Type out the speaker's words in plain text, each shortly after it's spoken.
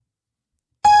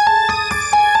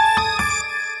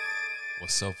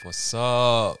What's up? What's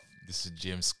up? This is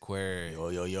James Square.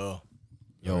 Yo,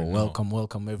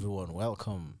 welcome everyone.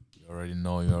 Welcome. You already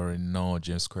know.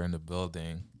 James Square in the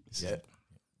building. This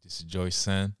is Joyce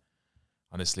Sen.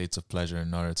 Honestly, it's a pleasure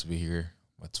and honor to be here.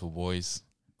 My two boys,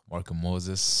 Mark and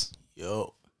Moses.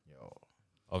 Yo.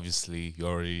 Obviously, you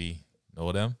already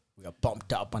know them. We are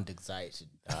pumped up and excited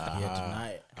here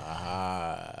tonight.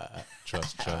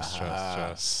 Trust.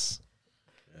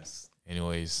 Yes.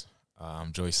 Anyways,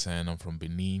 I'm Joyce Sen. I'm from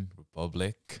Benin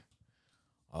Republic.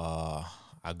 I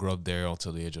grew up there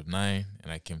until the age of 9,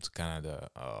 and I came to Canada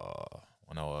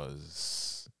when I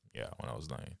was 9.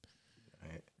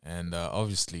 Right. And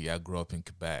obviously, I grew up in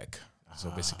Quebec.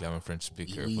 So basically, I'm a French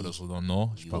speaker. For those who don't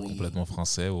know, je parle complètement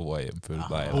français. Vous voyez un peu le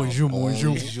bail. Bonjour.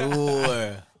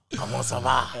 Comment ça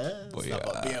va? Ça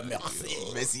va bien, merci.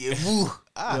 Merci et vous?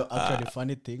 Actually,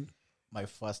 funny thing, my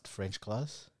first French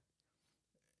class,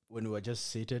 when we were just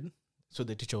sitting, so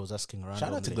the teacher was asking randomly.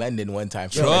 Shout out to Glendon one time.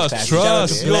 Trust.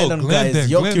 Glendon, guys.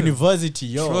 York Glendon. University,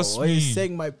 yo. Trust What are you me.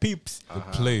 saying, my peeps? The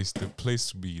place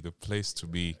to be. But So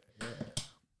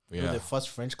yeah, the first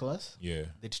French class, yeah.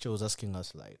 the teacher was asking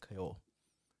us like, yo,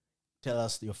 tell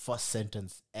us your first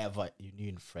sentence ever you knew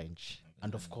in French.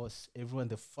 And of course, everyone,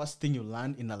 the first thing you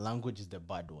learn in a language is the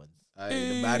bad ones.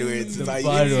 The bad words. The Like,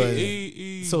 bad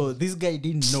easy. words. So this guy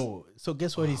didn't know. So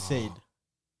guess what he said?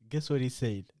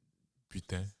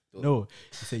 Putain. No,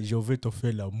 he said, je vais te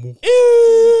faire l'amour.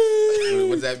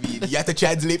 What does that mean? You have to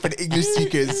translate for the English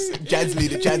speakers.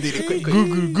 Translate it quick.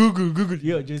 Google.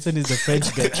 Yo, Jason is the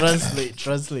French guy.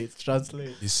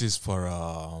 Translate. This is for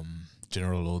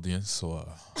general audience, so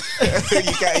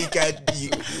You can't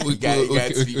speak we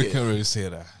it. can't really say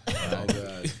that. Oh,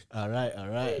 God. All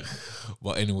right.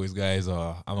 But anyways, guys,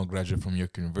 I'm a graduate from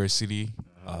York University.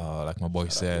 Like my boy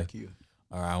said, Thank you.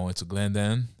 I went to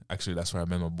Glendon. Actually, that's where I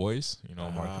met my boys.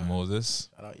 Mark and Moses.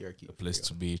 Shout out Yorkie. The place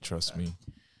to be, trust me.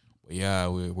 But yeah,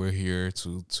 we're here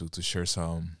to share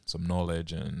some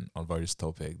knowledge and on various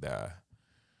topics that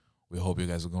we hope you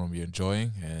guys are gonna be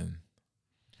enjoying. And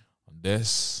on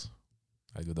this,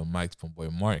 I give the mic to my boy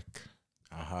Mark.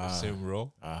 Same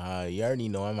role. You already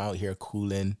know I'm out here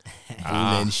cooling,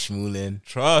 schmooling,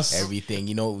 Trust. everything.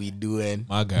 You know what we doing.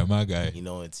 My guy. You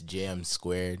know, it's JM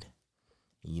squared.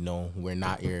 You know, we're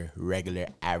not your regular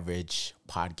average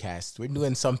podcast. We're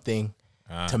doing something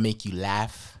to make you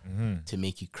laugh, to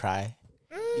make you cry.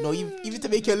 You know, even to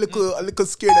make you a little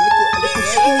scared, a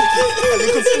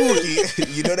little spooky.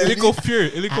 You know what I mean?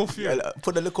 A little fear.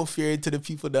 Put a little fear into the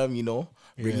people, them. You know,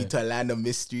 bring you to a land of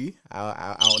mystery.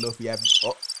 I don't know if we have.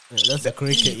 Oh. That's a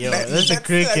cricket, yo. That's a That's the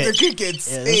cricket. crickets.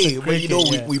 Yeah, that's Hey, a but you know,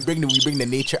 cricket, we bring the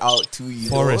nature out too. You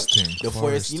Foresting. know, the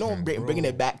forest. You know, Foresting, bringing bro.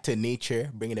 it back to nature,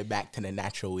 bringing it back to the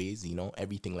natural ways. You know,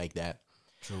 everything like that.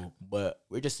 True. But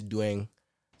we're just doing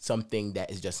something that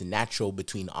is just natural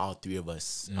between all three of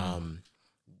us.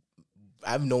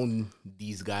 I've known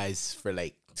these guys for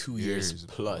like 2 years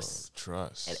plus. Bro.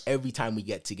 Trust. And every time we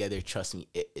get together, trust me,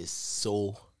 it is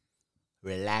so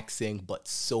relaxing, but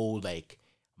so like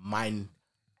mind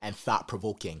and thought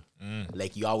provoking.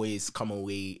 Like you always come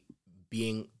away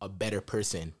being a better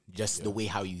person, just the way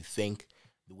how you think,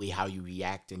 the way how you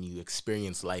react and you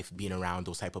experience life being around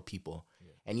those type of people.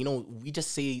 And you know, we just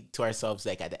say to ourselves,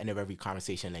 like at the end of every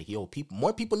conversation, like, yo,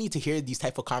 more people need to hear these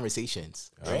type of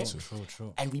conversations, right?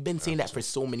 True. And we've been saying that for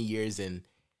so many years, and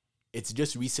it's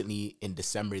just recently in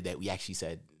December that we actually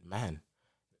said, man,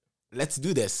 let's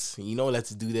do this. You know, let's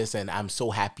do this. And I'm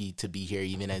so happy to be here,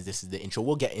 even as this is the intro.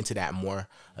 We'll get into that more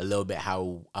a little bit,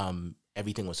 how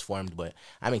everything was formed, but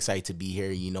I'm excited to be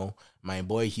here. You know, my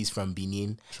boy, he's from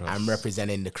Benin. Trust. I'm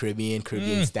representing the Caribbean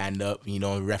stand up, you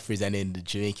know, representing the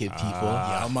Jamaican people.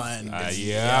 Yeah, man.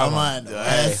 Yeah, man.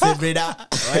 Why say,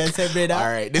 brother?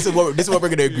 All right, this is what we're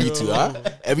gonna agree to, huh?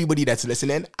 Everybody that's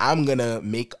listening, I'm gonna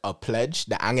make a pledge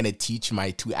that I'm gonna teach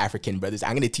my two African brothers.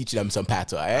 I'm gonna teach them some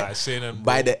Pato. All right? I say them, bro.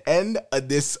 By the end of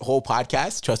this whole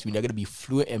podcast, trust me, they're gonna be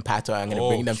fluent in Pato. I'm gonna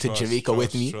bring them to Jamaica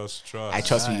with me. And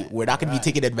trust me, we're not gonna be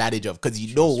taken advantage of, because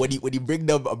you know when you bring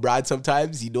them abroad,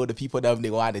 sometimes you know the people them, they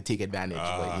go out to take advantage,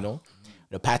 but you know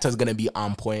the Pato's gonna be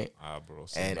on point Bro,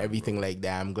 and everything like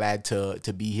that. I'm glad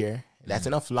to be here. That's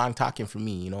enough long talking for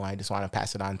me. You know, I just want to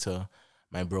pass it on to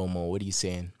my bro Mo. What are you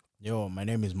saying? Yo, my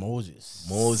name is Moses.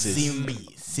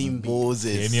 Simbi.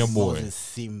 Moses. Kenya boy. Moses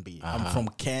Simbi. I'm from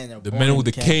Kenya. The born man in with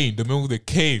the Kenya. cane. The man with the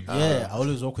cane. Yeah, I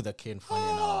always walk with a cane, funny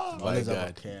enough. Always have a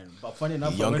God. cane. But funny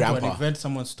enough, I Young went to grandpa. an event,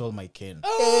 someone stole my cane.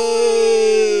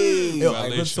 Hey! Yo,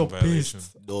 I got so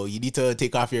pissed. No, you need to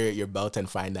take off your belt and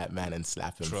find that man and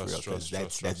slap him Trust, for real, 'cause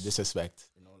trust. that's disrespect.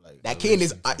 You know, like, That cane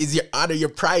is your honor, your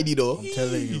pride, you know. I'm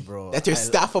telling you, bro. That's your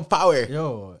staff of power.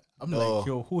 Yo, I'm Oh. like,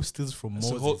 yo, who steals from It's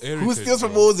a Moses? whole area Who thing, steals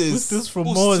from bro. Moses? Who steals from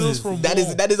Who Moses? steals from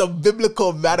That is a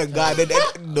biblical man of God.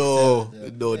 No,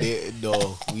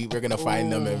 we're gonna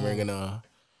find them and we're gonna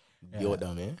deal with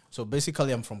them, man. So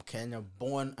basically, I'm from Kenya,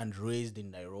 born and raised in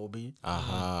Nairobi.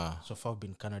 So far, I've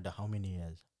been in Canada how many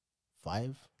years?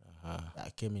 5. I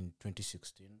came in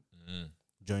 2016,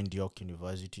 joined York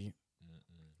University,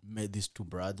 met these 2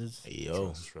 brothers.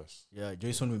 Yo, Stress. Yeah,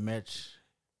 Jason, we met.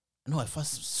 No, I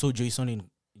first saw Jason in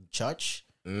church,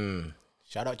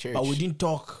 shout out church. but we didn't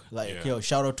talk. Like, Yeah. yo,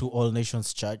 shout out to All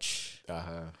Nations Church.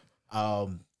 Uh-huh.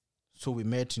 So we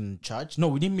met in church. No,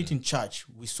 we didn't meet in church.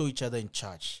 We saw each other in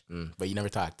church, But you never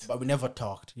talked. but we never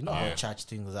talked. You know how Yeah. church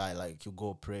things are. Like, you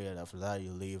go pray, and after that,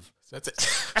 you leave. That's it.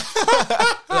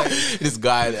 This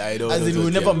guy, I don't. As in, know.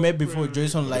 we never met before.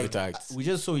 Jason, Never like, talked. we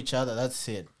just saw each other. That's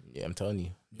it. Yeah, I'm telling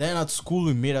you. Then at school,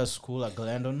 we met at school at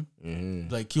Glendon.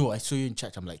 Mm-hmm. Like, yo, I saw you in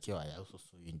church. I'm like, yo, I also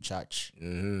saw you in church.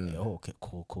 Mm-hmm. Like, oh, okay,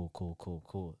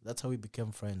 cool. That's how we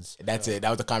became friends. That's it. That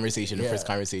was the conversation. The Yeah. first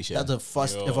conversation. That's the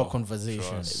first Yo, ever conversation.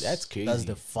 trust. That's crazy. That's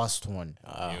the first one.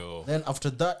 Yo. Then after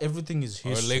that, everything is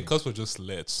Our history. Lakers were just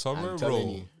lit. Summer, I'm bro. telling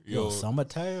you. Yo, Yo.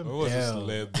 summertime. It was just Damn.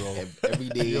 lit, bro. Every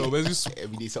day. Yo, man, just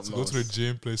every day to something go to the else.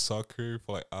 gym, play soccer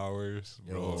for like hours,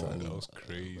 bro. Yo. That was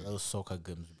crazy. Those soccer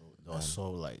games, bro. They were so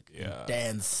like Yeah.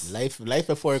 intense. Life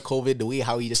before COVID, the way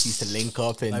how we just used to link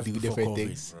up and Life do before different COVID,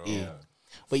 things. bro. Yeah.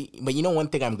 But you know one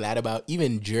thing I'm glad about,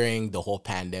 even during the whole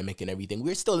pandemic and everything,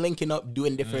 we're still linking up,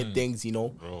 doing different things, you know.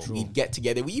 Bro. We'd get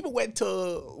together. We even went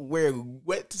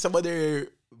to some other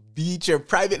beach or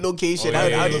private location. Oh, I-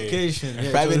 yeah, I- yeah, Location.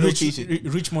 Yeah, Private so location.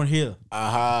 Richmond Hill.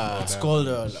 It's called.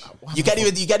 You can't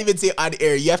even say on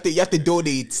air. You have to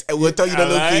donate, and we'll tell you the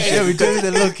Alright. location. Yeah, we tell you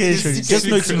the location. Secret. Just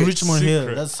know it's in Secret. Richmond Hill.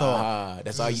 Secret. That's all.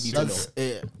 That's all you need to know. That's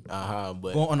it.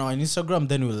 But Go on our Instagram,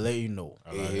 then we'll let you know.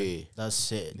 hey,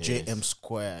 That's it. Yes. JM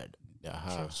Squared.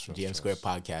 Trust. GM Square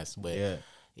podcast. But Yeah.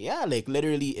 yeah, like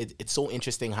literally, it's so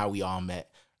interesting how we all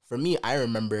met. For me, I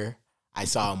remember I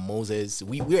saw Moses.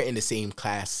 We were in the same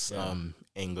class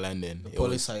in Glendon. It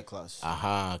Poli was sci class.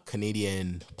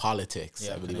 Canadian politics,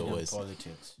 I believe Canadian it was.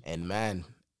 Politics. And man,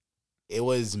 it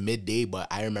was midday, but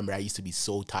I remember I used to be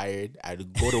so tired.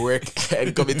 I'd go to work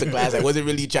and come into class. I wasn't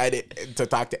really trying to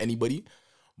talk to anybody.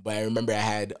 But I remember I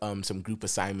had some group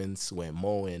assignments with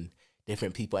Mo and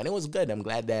different people, and it was good. I'm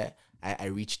glad that I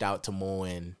reached out to Mo,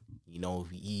 and you know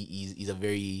he's a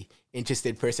very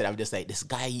interested person. I'm just like, this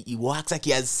guy, he walks like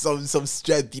he has some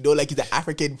strength, you know, like he's an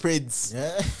African prince.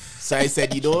 Yeah. So I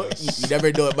said, you know, you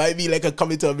never know. It might be like a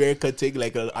coming to America thing,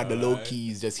 like on the low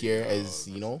keys, just here as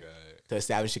you know, to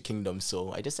establish a kingdom.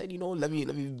 So I just said, you know, let me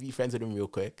be friends with him real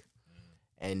quick.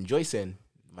 And Joyson,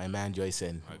 my man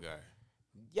Joyson, My guy.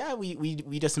 yeah,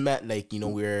 we just met, like, you know,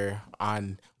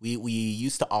 we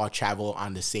used to all travel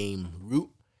on the same route.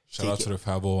 Shout out to the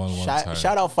 501 one time.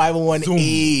 Shout out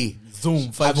 501A.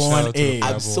 Zoom Shout out to 501A. the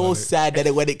I'm so 501A. sad that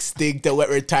it went extinct and went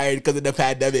retired because of the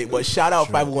pandemic. But shout out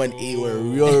 501A, where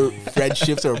real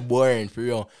friendships are born, for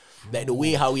real. Like the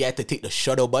way how we had to take the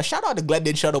shuttle bus. Shout out the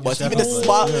Glendon shuttle bus. Even the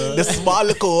small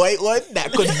little white one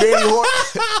that could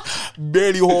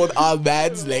barely hold all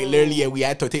bands. Like literally, and we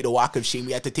had to take the walk of shame.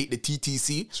 We had to take the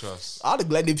TTC. Trust. All the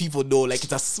Glendon people know, like,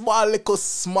 it's a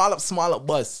small up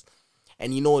bus.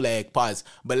 And you know, like, pause.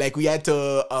 But like we had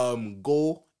to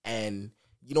go and,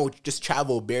 you know, just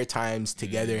travel bare times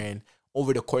together. And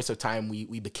over the course of time,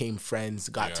 we became friends,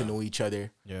 got to know each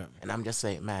other. Yeah. And I'm just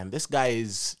like, man, this guy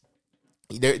is,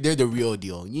 they're the real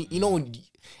deal. You know,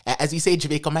 as we say in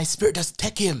Jamaica, my spirit just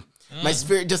take him. My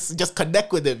spirit just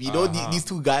connect with him. You know, these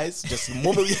two guys, just the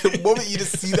moment you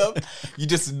just see them, you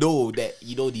just know that,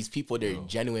 you know, these people, they're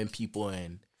genuine people,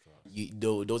 and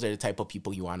those are the type of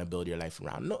people you want to build your life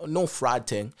around. No fraud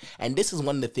thing. And this is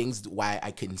one of the things why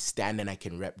I can stand and I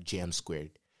can rep JM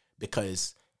Squared,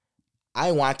 because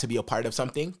I want to be a part of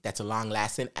something that's long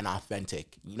lasting and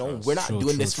authentic. You know, we're not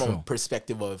doing this from a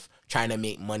perspective of trying to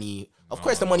make money. Of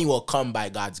course, the money will come by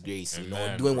God's grace, you know,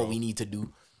 Amen, doing what bro. we need to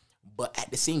do. But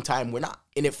at the same time, we're not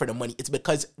in it for the money. It's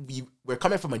because we're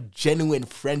coming from a genuine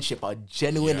friendship, a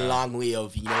genuine long way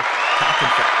of, you know, talking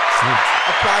for.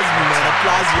 Applause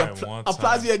me, man.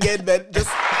 Applause me again, man. Just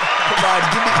come on,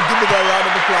 give me that round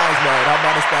of applause, man. How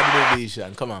about a standing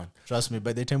ovation? Come on. Trust me,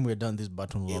 by the time we're done, this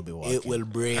button will be working. It will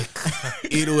break.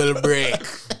 It will break.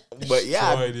 But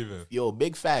yeah, Destroyed even. yo,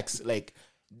 big facts. Like,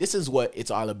 this is what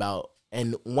it's all about.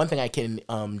 And one thing I can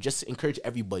just encourage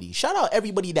everybody. Shout out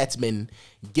everybody that's been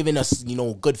giving us, you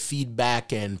know, good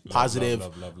feedback and positive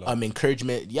love.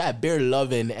 encouragement. Yeah, bear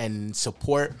love and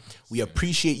support. We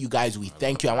appreciate you guys. We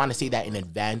thank you. I want to say that in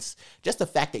advance. Just the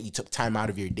fact that you took time out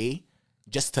of your day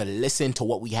just to listen to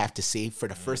what we have to say for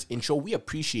the first intro. We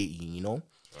appreciate you, you know.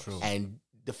 True. And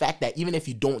the fact that even if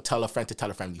you don't tell a friend to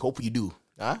tell a friend, we hope you do.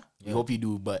 We hope you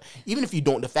do. But even if you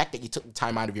don't, the fact that you took the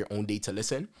time out of your own day to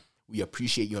listen, we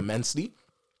appreciate you immensely.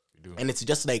 We do. And it's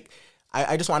just like,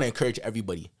 I just want to encourage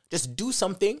everybody. Just do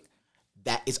something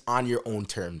that is on your own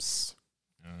terms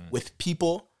with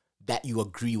people that you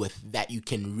agree with, that you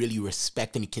can really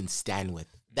respect and you can stand with.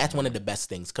 That's one of the best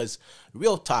things. Because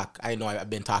real talk, I know I've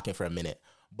been talking for a minute,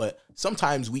 but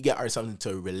sometimes we get ourselves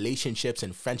into relationships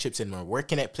and friendships and we're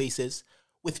working at places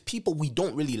with people we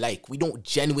don't really like. We don't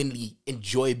genuinely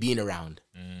enjoy being around.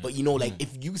 But you know, like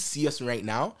if you see us right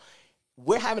now,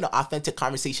 we're having an authentic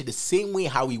conversation the same way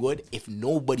how we would if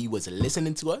nobody was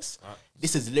listening to us.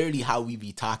 This is literally how we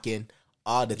be talking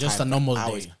all the time. Just a normal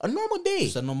day. A normal day.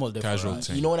 It's a normal day. Casual for us.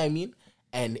 thing. You know what I mean?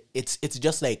 And it's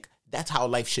just like, that's how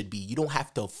life should be. You don't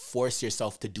have to force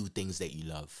yourself to do things that you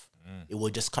love. It will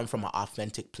just come from an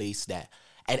authentic place that,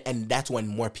 and that's when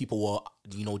more people will,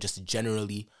 you know, just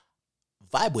generally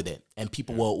vibe with it and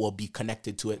people will be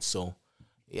connected to it. So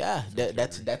yeah,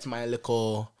 that's my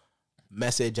little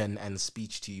message and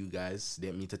speech to you guys.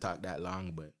 Didn't mean to talk that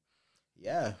long, but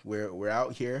yeah, we're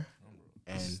out here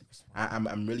and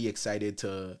I'm really excited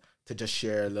to just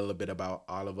share a little bit about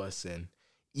all of us and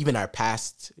even our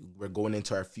past. We're going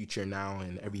into our future now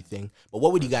and everything. But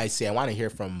what would you guys say? I want to hear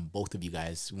from both of you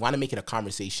guys. We want to make it a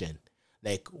conversation.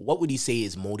 Like, what would you say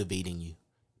is motivating you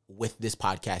with this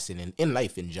podcast and in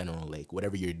life in general? Like,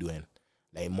 whatever you're doing.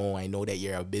 Like, Mo, I know that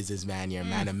you're a businessman. You're a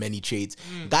man of many trades.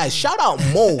 Guys, shout out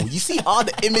Mo. You see all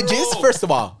the images? First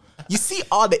of all, you see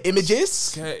all the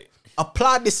images? Okay.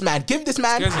 Applaud this man. Give this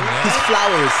man his This guy's a man.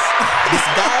 flowers. This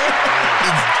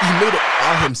guy, he made it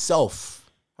all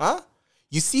himself. Huh?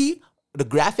 You see the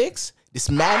graphics? This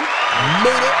man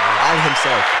made it all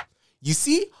himself. You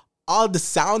see all the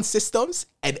sound systems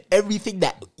and everything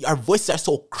that our voices are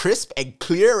so crisp and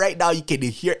clear right now. You can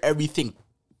hear everything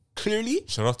clearly.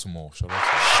 Shout out to Mo. Shout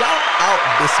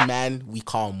out this man we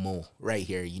call Mo right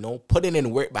here. You know, putting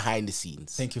in work behind the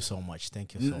scenes. Thank you so much.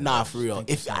 Thank you so much. Nah, for real. Thank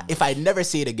you If so much. if I never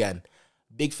say it again,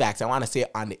 big facts. I want to say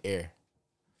it on the air.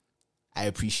 I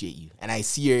appreciate you, and I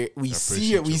see your we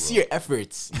see your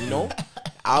efforts. You know,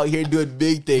 out here doing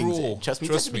big things. Bro, And trust me,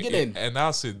 at the beginning. And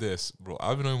I'll say this, bro.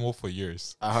 I've been knowing Mo for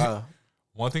years.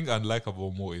 One thing I like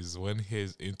about Mo is when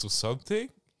he's into something,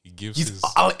 he gives He's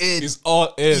all in. He's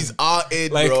all in. He's all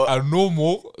in, like, bro. I know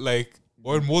Mo, like,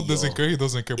 when Mo doesn't care, he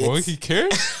doesn't care. But when he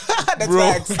cares, That's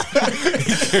bro, facts.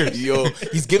 he cares. Yo,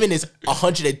 he's giving his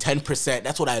 110%.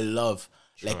 That's what I love.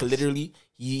 Like, literally,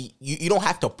 you don't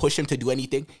have to push him to do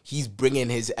anything. He's bringing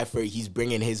his effort. He's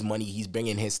bringing his money. He's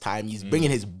bringing his time. He's bringing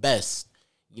his best.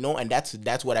 You know, and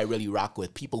that's what I really rock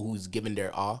with. People who's giving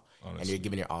their all, and they're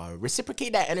giving their all.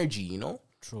 Reciprocate that energy, you know?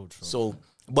 True. So,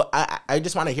 but I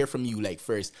just want to hear from you, like,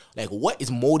 first, like, what is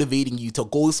motivating you to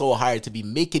go so hard, to be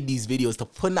making these videos, to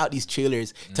putting out these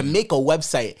trailers, to make a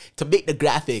website, to make the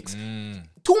graphics?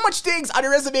 Too much things on the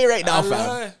resume right now,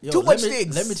 fam. Yo, Too much let me-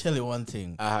 things. Let me tell you one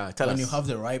thing. Tell when us. you have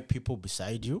the right people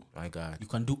beside you, My God. you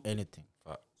can do anything.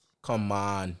 Come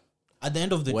on. At the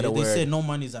end of the What day, a they word. say no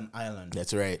man is an island.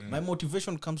 That's right. My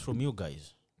motivation comes from you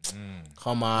guys.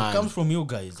 Come It on. comes from you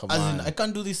guys. Come As on. in, I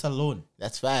can't do this alone.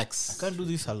 That's facts. I can't do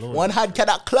this alone. One hand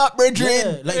cannot clap, brethren.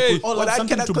 Yeah, like Hey, we all one have hand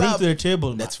something cannot to bring clap. to the table.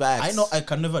 Man. That's facts. I know I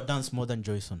can never dance more than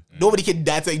Joyson. Nobody can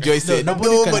dance like Joyce said. Nobody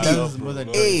can Nobody. dance more than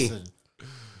Hey. Joyson.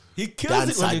 He kills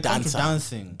it when it comes to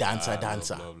dancing. Dancer.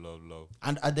 Love.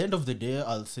 And at the end of the day,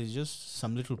 I'll say just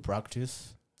some little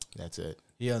practice That's it.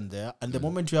 here and there. And the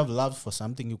moment you have love for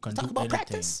something, you can Talk do about anything.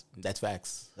 practice. That's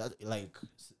facts. That, like,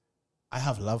 I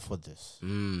have love for this.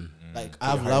 Like, I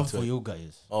your have heart love into for it. you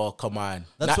guys. Oh, come on.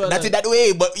 That's Not what in that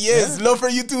way, but yes, love for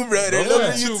you too, brother. Love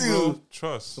Yeah. for you Bro. too.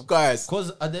 Trust. Of course.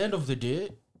 Because at the end of the day,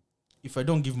 if I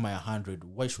don't give my 100,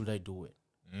 why should I do it?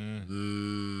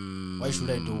 Why should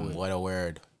I do it? What a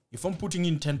word. If I'm putting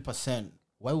in 10%,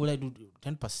 why would I do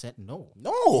 10%? No.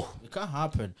 No. It can't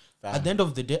happen. Fam. At the end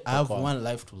of the day, I have call. one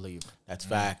life to live. That's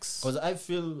facts. Because I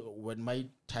feel when my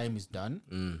time is done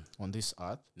on this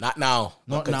earth, Not now.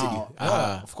 not Continue. now.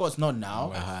 Uh-huh. No, of course, not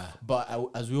now. But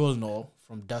as we all know,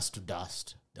 from dust to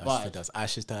dust. Dust but to dust.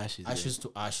 Ashes to ashes. ashes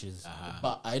to ashes.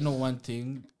 But I know one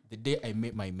thing: the day I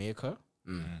meet my maker,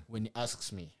 when he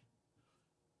asks me,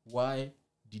 "Why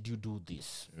did you do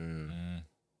this?"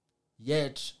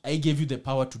 Yet I gave you the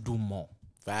power to do more.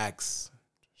 Facts.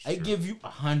 I gave you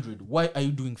 100. Why are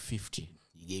you doing 50?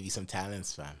 He gave you some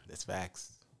talents, fam. That's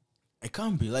facts. I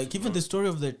can't be like even the story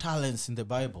of the talents in the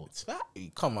Bible. It's fact.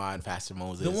 Come on, Pastor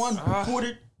Moses. The one who put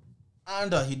it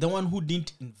under, the one who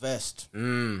didn't invest,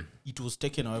 it was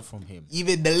taken away from him.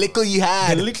 Even the little you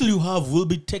had. The little you have will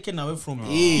be taken away from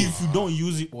you if you don't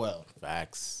use it well.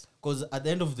 Facts. Because at the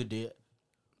end of the day,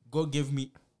 God gave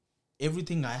me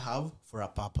everything I have for a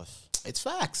purpose. It's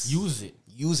facts. Use it.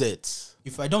 Use it.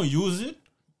 If I don't use it,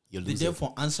 You'll the lose day it.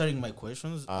 for answering my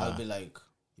questions, I'll be like,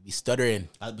 You'll be stuttering.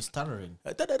 I'll be stuttering.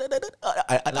 I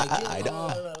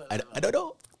don't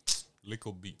know.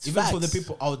 Little beats. Even for the Facts.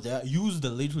 people out there, use the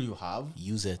little you have.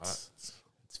 Use it. It's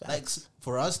Like facts.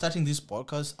 for us starting this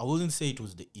podcast, I wouldn't say it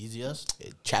was the easiest. We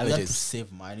had to Challenges.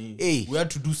 save money. Hey. We had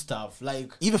to do stuff.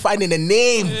 Like Even finding a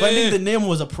name. finding the name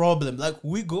was a problem. Like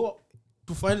we go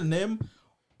to find a name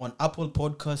on Apple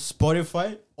Podcasts,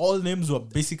 Spotify. All names were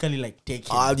basically like taken.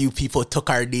 All you people took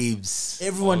our names.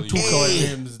 Everyone took our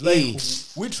names. Like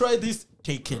we tried this,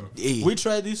 taken. Hey. We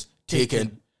tried this, taken.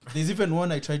 Taken. There's even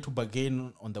one I tried to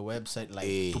bargain on the website, like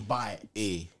Hey. to buy.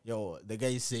 Hey. Yo, the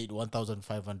guy said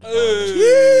 $1,500.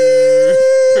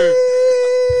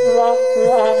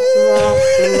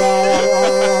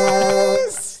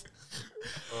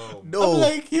 No. I'm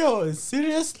like, yo,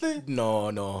 seriously?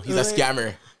 No. He's a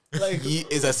scammer. Like, He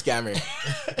is a scammer.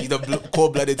 He's a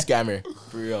cold-blooded scammer.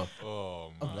 For real.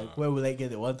 I'm like, where will I get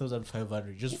the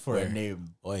 1,500 just for a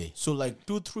name? Oi. So like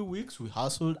 2-3 weeks we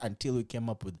hustled until we came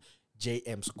up with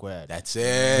JM Squared. That's it.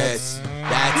 That's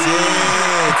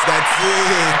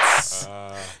it.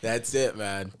 That's it,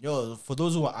 man. Yo, for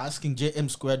those who are asking, JM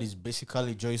Squared is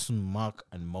basically Joyson, Mark,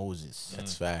 and Moses.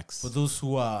 That's facts. For those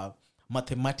who are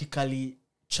mathematically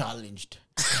challenged.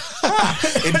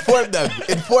 Inform them.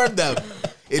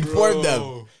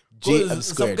 JM Some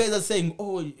squared. guys are saying,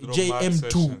 oh, math JM2.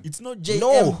 session. It's not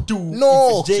No. JM2.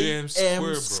 No. It's JM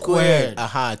JM squared, bro.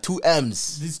 squared. 2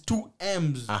 M's. There's 2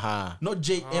 M's. Not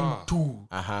JM2.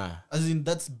 As in,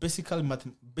 that's basically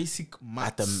basic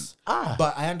maths.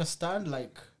 But I understand,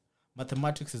 like,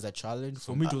 mathematics is a challenge.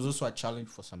 For me, it was also a challenge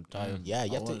for some time. Yeah,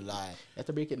 you I have to won't lie. You have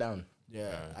to break it down.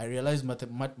 Yeah, I realized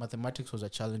mathematics was a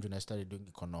challenge when I started doing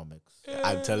economics.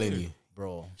 I'm telling you.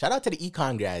 Bro. Shout out to the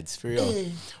econ grads, for real.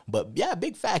 But yeah,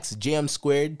 big facts. JM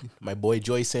squared, my boy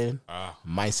Joyson,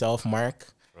 myself,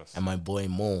 Mark, and my boy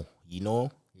Mo. You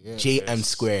know? JM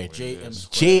squared.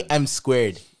 JM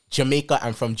squared. Jamaica,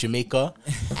 I'm from Jamaica.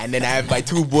 And then I have my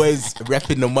 2 boys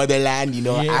repping the motherland, you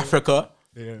know, Africa.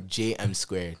 JM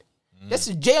squared. That's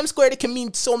JM squared, it can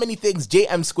mean so many things.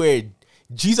 JM squared.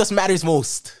 Jesus matters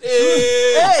most.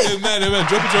 Hey, man,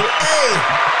 drop it.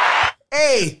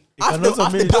 Hey, off can also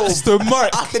mean Pastor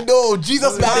Mark. the dome.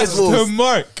 Jesus matters Pastor most.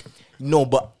 Mark. No,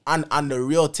 but on the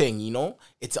real thing, you know,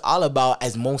 it's all about,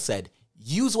 as Mo said,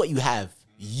 use what you have.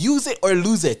 Use it or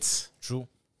lose it. True.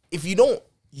 If you don't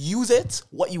use it,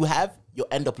 what you have, you'll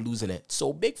end up losing it.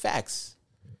 So big facts.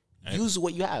 Use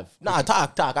what you have. Nah,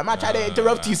 talk. I'm not trying to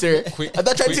interrupt you, sir. I'm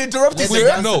not trying to interrupt you, quick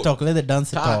sir. note. Let the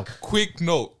dancer talk. Quick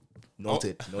note.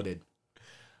 Noted.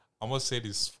 I'm gonna say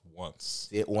this once.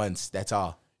 Say it once. That's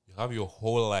all. You have your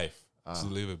whole life to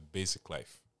live a basic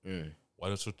life. Why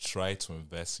don't you try to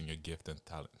invest in your gift and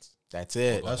talents? That's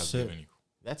it. God has given you.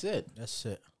 That's it. That's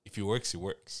it. If it works, it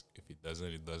works. If it doesn't,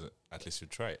 it doesn't. At least you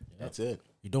try it. That's it.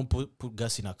 You don't put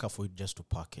gas in a car for it just to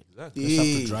park it. Exactly. You just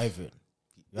have to drive it.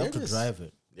 You There have it to is. drive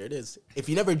it. There it is. If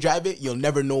you never drive it, you'll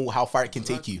never know how far it can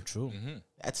take you. True.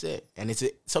 That's it. And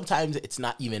sometimes it's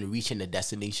not even reaching the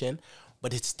destination,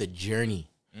 but it's the journey.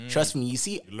 Trust me, you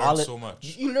see learn so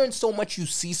much. You learn so much, you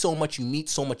see so much, you meet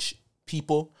so much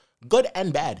people, good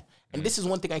and bad. And this is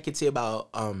one thing I could say about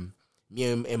me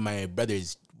and my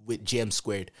brothers with JM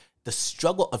Squared. The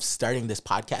struggle of starting this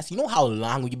podcast. You know how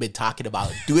long we've been talking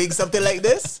about doing something like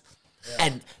this?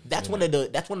 And that's one of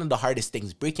the hardest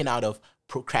things, breaking out of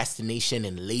procrastination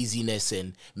and laziness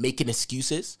and making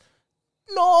excuses.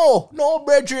 No,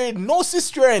 brethren, no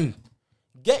sisterin.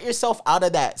 Get yourself out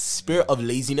of that spirit of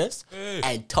laziness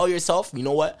and tell yourself, you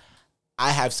know what? I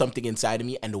have something inside of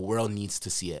me and the world needs to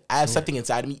see it. I have something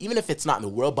inside of me, even if it's not in the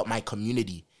world, but my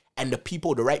community and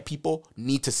the right people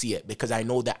need to see it because I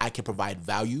know that I can provide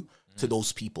value to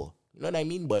those people. You know what I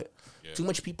mean? But too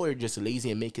much people are just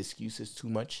lazy and make excuses too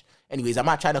much. Anyways, I'm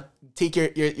not trying to take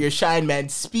your shine, man.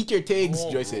 Speak your things,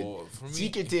 Joyson.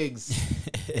 Speak your things.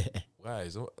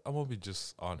 Guys, I'm gonna be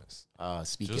just honest.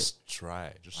 Speak Just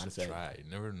try. Honestly, Try.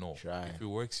 You never know. Try. If it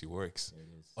works, it works.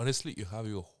 Honestly, you have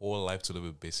your whole life to live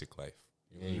a basic life.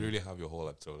 You really have your whole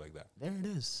life to live like that. There it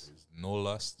is. There's no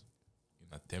lust in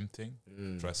attempting.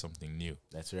 Try something new.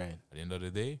 That's right. At the end of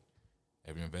the day,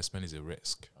 every investment is a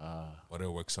risk. Whether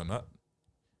it works or not,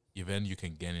 even you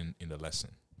can gain in the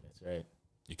lesson. That's right.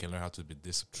 You can learn how to be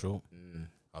disciplined. True.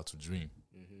 How to dream.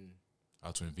 How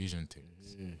to envision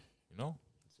things. You know?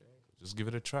 Just give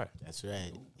it a try. That's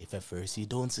right. If at first you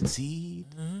don't succeed,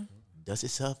 Dust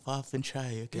yourself off and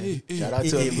try, okay? Shout out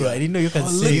to Hey, him, bro, I didn't know you can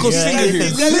sing. Lingo singer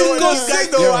here. Lingo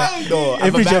singer. No,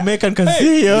 Every Jamaican can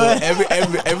sing, Yo, yo.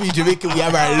 every Jamaican, we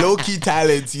have our low key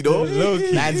talents, you know.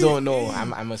 Low-key. Fans don't know.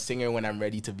 I'm a singer when I'm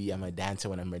ready to be. I'm a dancer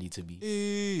when I'm ready to be.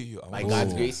 Hey, By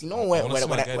God's grace, you know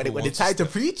when it's time to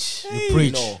preach, You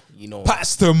preach. you know.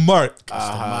 Pastor Mark.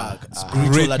 Mark, Great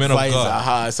spiritual man of advisor.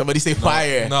 God. Somebody say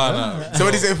fire. No.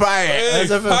 Somebody say fire. Hey,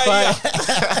 That's a fire.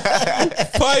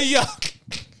 Fire.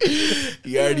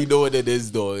 You already know what it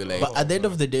is, though. Like, But at the end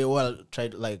of the day, well, try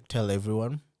to like tell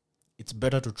everyone, it's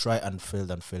better to try and fail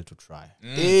than fail to try.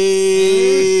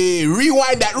 hey,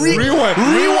 rewind that. Rewind.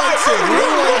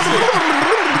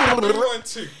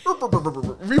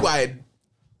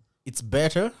 It's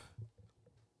better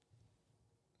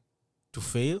to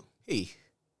fail. Hey,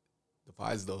 the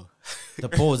pause though. The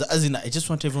pause, as in, I just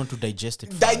want everyone to digest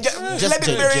it. Let it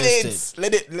marinate.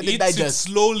 Let it Eat it digest.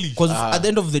 slowly. Because at the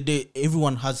end of the day,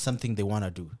 everyone has something they want to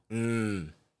do.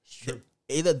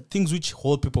 Either things which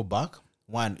hold people back.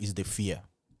 One is the fear.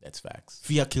 That's facts.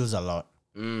 Fear kills a lot.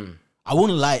 I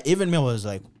won't lie. Even me, I was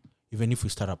like, even if we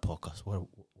start a podcast,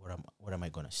 what am I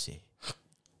gonna say?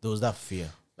 There was that fear.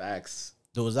 Facts.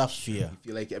 There was that fear. I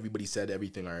feel like everybody said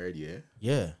everything already, yeah?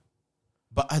 Yeah.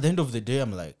 But at the end of the day,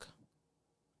 I'm like,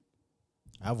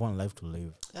 I have one life to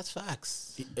live. That's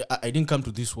facts. I didn't come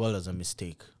to this world as a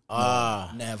mistake.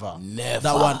 Never. Never.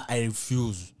 That one I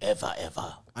refuse. Ever.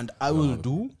 And I will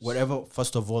do whatever,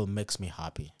 first of all, makes me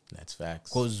happy. That's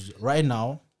facts. Because right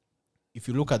now, if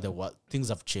you look at the world, things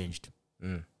have changed.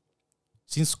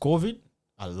 Since COVID,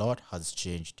 a lot has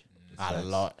changed. A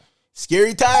lot.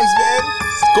 Scary times, man.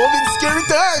 COVID scary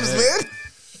times, man.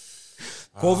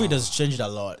 COVID has changed a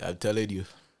lot. I'm telling you.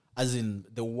 As in,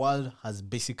 the world has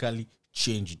basically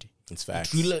changed. It's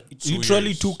facts. It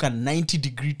literally took a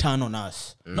 90-degree turn on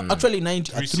us. No, actually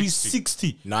 90, a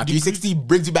 360. Nah, 360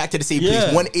 brings you back to the same place.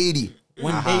 Yeah. 180.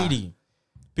 180.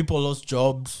 People lost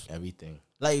jobs. Everything.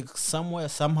 Like somewhere,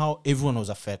 somehow, everyone was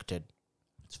affected.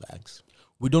 It's facts.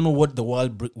 We don't know what the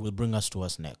world will bring us to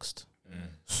us next.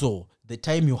 So, the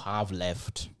time you have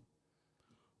left,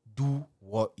 do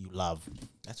what you love.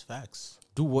 That's facts.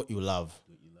 Do what you love.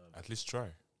 At least try.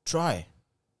 Try.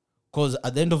 Because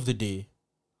at the end of the day,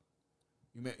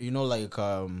 you know, like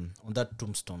on that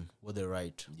tombstone, what they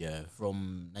write. Yeah.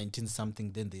 From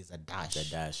 19-something, then there's a dash. The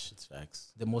dash. It's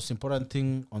facts. The most important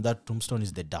thing on that tombstone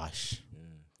is the dash.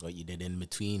 What you did in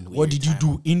between. What did you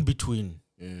do in between?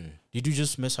 Did you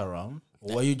just mess around?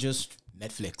 Or were you just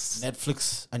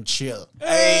Netflix and chill?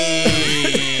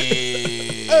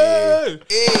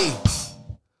 Hey.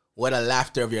 What a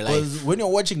laughter of your life. Because when you're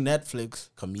watching Netflix,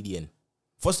 Comedian.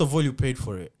 first of all, you paid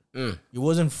for it. It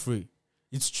wasn't free.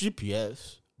 It's cheap,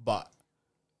 yes, but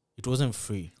it wasn't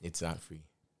free. It's not free.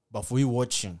 But for you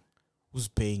watching, who's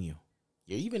paying you?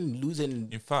 You're even losing.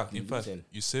 In fact,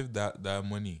 you save that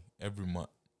money every month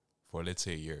for, let's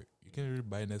say, a year. You can really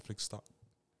buy Netflix stock.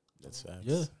 That's facts.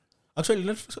 Yeah. Actually,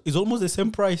 Netflix is almost the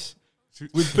same price.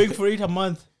 We're paying for it a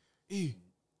month.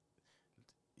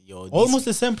 Yo, Almost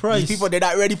the same price. These people, they're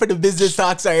not ready for the business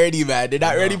talks already, man. They're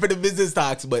not ready for the business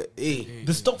talks, but hey.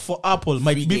 The stock for Apple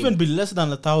might even be less than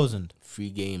 1,000. Free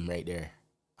game right there.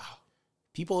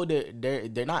 People,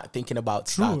 they're not thinking about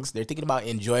stocks. They're thinking about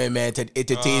enjoyment and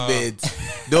entertainment.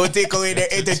 Don't take away their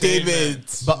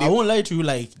entertainment. But I won't lie to you,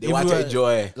 like They want to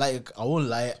enjoy. Like I won't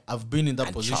lie, I've been in that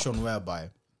And position chop. whereby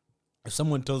if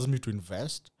someone tells me to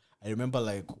invest, I remember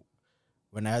like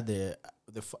when I had the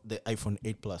iPhone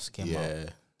 8 Plus came out.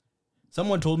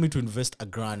 Someone told me to invest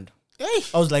 $1,000.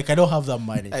 I was like, I don't have that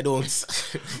money. I don't.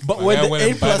 But when the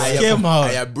 8 Plus came out,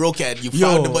 I am broken. You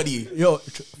found the money.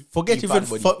 Forget You even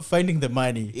found money. finding the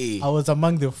money. Eh. I was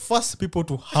among the first people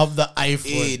to have the iPhone.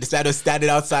 Hey, the side of standing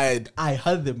outside. I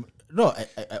had them. No,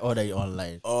 I ordered it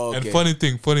online. Oh, okay. And funny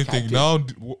thing, Captain. now,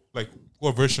 like,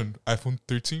 what version? iPhone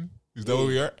 13? Is that where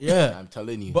we are? Yeah. I'm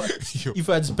telling you. But Yo. if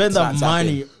I'd spent that It's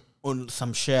money on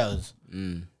some shares,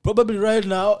 probably right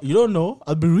now, you don't know,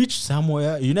 I'll be rich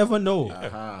somewhere. You never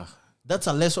know. That's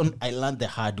a lesson I learned the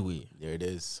hard way. There it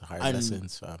is. Hard And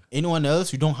lessons, fam. anyone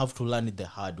else, you don't have to learn it the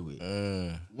hard way.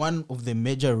 One of the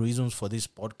major reasons for this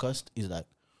podcast is that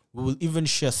we will even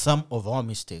share some of our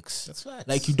mistakes. That's facts.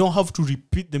 Like, you don't have to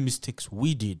repeat the mistakes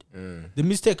we did. The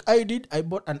mistake I did, I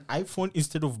bought an iPhone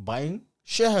instead of buying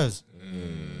shares.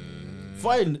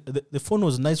 Fine, the phone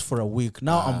was nice for a week.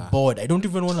 Now I'm bored. I don't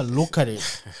even want to look at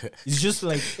it. It's just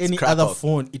like any crap other out.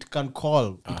 phone. It can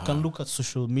call. It can look at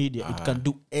social media. It can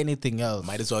do anything else.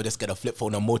 Might as well just get a flip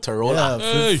phone, a Motorola.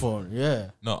 Yeah, flip phone.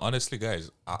 Yeah. No, honestly, guys,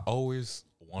 I always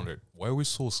wondered why are we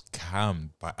so scammed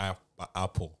by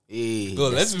Apple? Hey, Yo,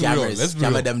 the let's be real, scammers, let's be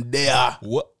scammer real. them there.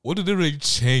 What do they really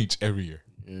change every year?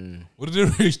 What did they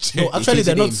really change? No, actually, changed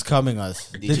they're the not name. scamming us.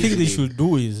 The changed thing the they name. should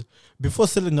do is, before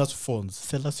selling us phones,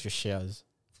 sell us your shares.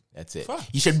 That's it. Facts.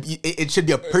 You should. It should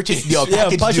be a purchase deal, Yeah,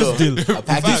 package purchase deal. deal. A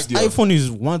package deal. iPhone is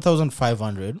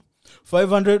 1,500.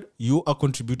 500, you are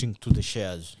contributing to the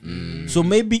shares. So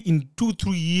maybe in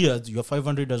 2-3 years, your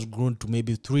 500 has grown to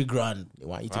maybe 3 grand. They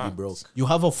want you to be broke. You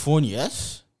have a phone,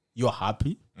 yes. You're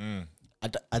happy.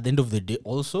 At the end of the day,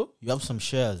 also, you have some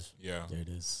shares. Yeah. There it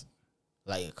is.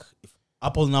 Like, if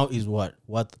Apple now is what?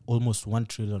 Worth almost $1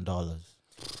 trillion.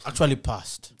 Actually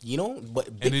passed. You know, but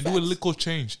And big they do a facts. little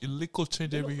change.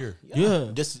 Every year.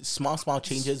 Yeah. Just small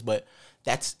changes, but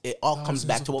that's it. All comes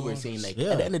back to what we're saying. Like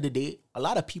Yeah. at the end of the day, a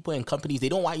lot of people and companies, they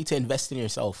don't want you to invest in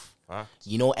yourself. Facts.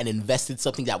 You know, and invest in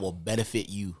something that will benefit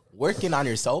you. Working on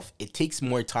yourself, it takes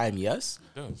more time, yes,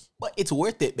 It does. but it's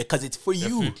worth it because it's for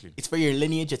you. Definitely. It's for your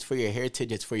lineage. It's for your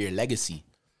heritage. It's for your legacy.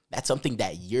 That's something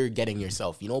that you're getting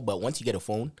yourself. You know, but once you get a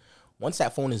phone. Once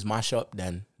that phone is mash up,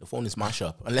 then the phone is mash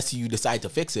up. Unless you decide to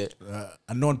fix it.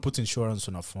 And no one puts insurance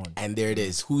on a phone. And there it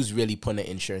is. Who's really putting the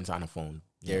insurance on a phone?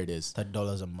 There it is.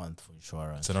 $30 a month for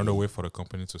insurance. It's another way for the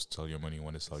company to steal your money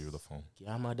when they sell you the phone.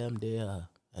 Yeah, madam, there,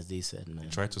 as they said, man.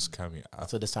 Try to scam me.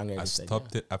 That's what the songwriter I said.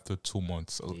 stopped it after 2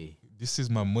 months. Yeah. This is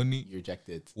my money You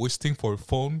rejected. wasting for a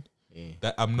phone Yeah.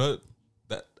 that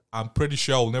I'm pretty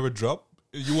sure I'll never drop.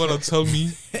 You want to tell me?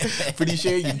 Pretty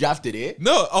sure you dropped it, eh?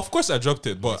 No, of course I dropped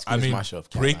it, but I Screws mean, mash up,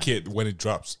 can't break lie. it when it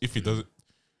drops. If it doesn't,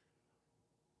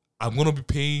 I'm gonna be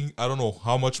paying. I don't know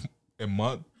how much a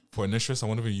month for an insurance I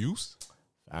won't even use.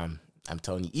 I'm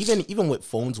telling you, even with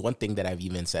phones, one thing that I've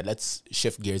even said, let's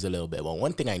shift gears a little bit. Well,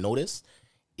 one thing I noticed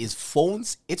is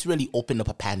phones, it's really opened up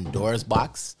a Pandora's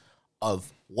box of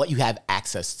what you have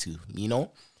access to, you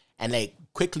know? And like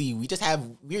quickly, we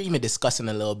were even discussing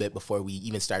a little bit before we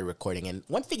even started recording. And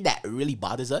one thing that really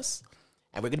bothers us,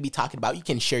 and we're gonna be talking about, you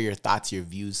can share your thoughts, your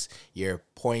views, your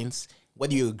points,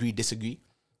 whether you agree, disagree,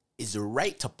 is the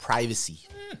right to privacy.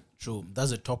 True.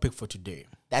 That's a topic for today.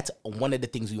 That's one of the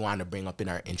things we want to bring up in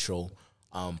our intro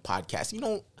podcast. You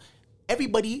know,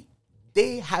 everybody,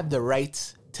 they have the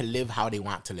right to live how they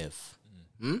want to live.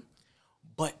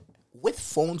 But with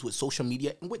phones, with social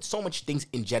media, and with so much things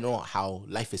in general, how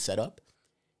life is set up,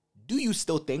 do you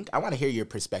still think, I want to hear your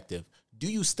perspective, do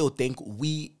you still think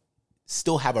we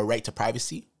still have a right to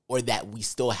privacy, or that we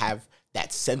still have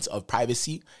that sense of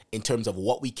privacy in terms of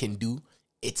what we can do?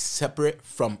 It's separate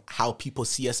from how people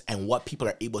see us and what people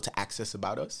are able to access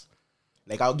about us.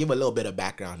 Like, I'll give a little bit of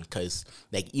background because,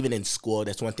 like, even in school,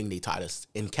 that's one thing they taught us.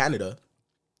 In Canada,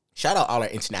 shout out all our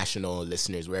international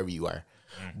listeners, wherever you are.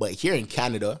 But here in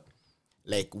Canada,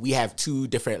 like, we have 2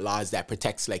 different laws that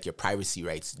protects, like, your privacy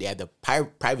rights. They have the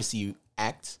Privacy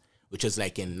Act, which was,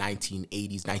 like, in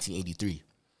 1983.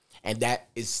 And that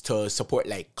is to support,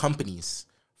 like, companies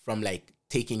from, like,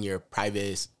 taking your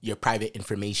private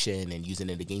information and using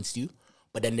it against you.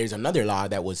 But then there's another law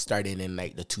that was started in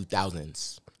like the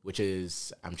 2000s, which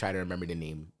is, I'm trying to remember the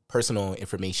name, Personal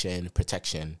Information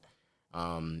Protection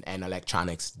and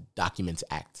Electronics Documents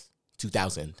Act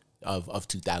 2000 of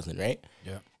 2000, right?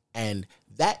 Yeah. And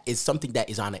that is something that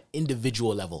is on an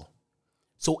individual level.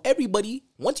 So everybody,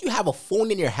 once you have a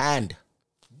phone in your hand,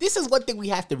 this is one thing we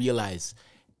have to realize.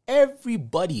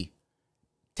 Everybody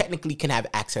technically can have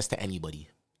access to anybody.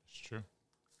 It's true.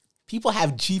 People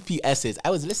have GPSs. I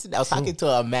was talking to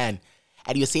a man,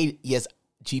 and he was saying he has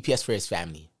GPS for his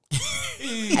family.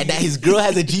 And that his girl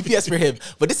has a GPS for him.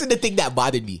 But this is the thing that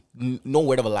bothered me. No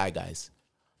word of a lie, guys.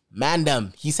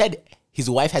 Man, he said his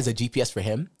wife has a GPS for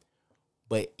him,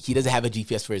 but he doesn't have a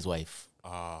GPS for his wife.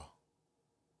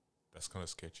 That's kind of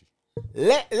sketchy.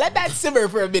 Let that simmer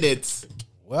for a minute.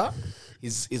 Well,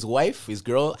 His wife, his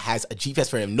girl, has a GPS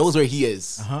for him, knows where he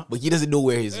is, but he doesn't know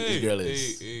where his girl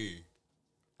is.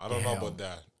 I don't know about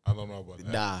that.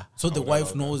 Nah. so the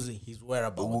wife knows his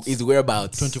whereabouts. His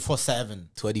whereabouts. 24/7.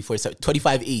 24/7,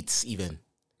 25/8 even.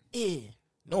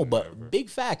 No, but big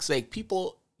facts. Like,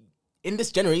 people in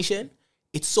this generation,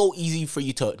 it's so easy for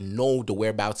you to know the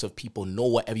whereabouts of people, know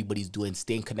what everybody's doing,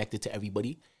 staying connected to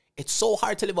everybody. It's so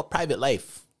hard to live a private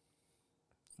life.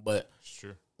 But It's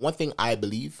true. one thing I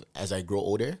believe as I grow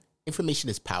older, information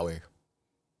is power.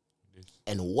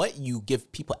 And what you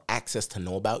give people access to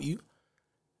know about you,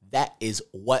 that is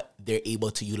what they're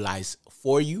able to utilize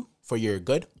for you, for your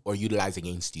good, or utilize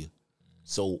against you.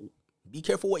 So be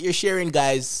careful what you're sharing,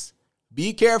 guys.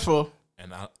 Be careful.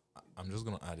 And I'm just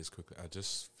gonna add this quickly. I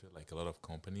just feel like a lot of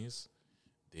companies,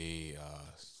 they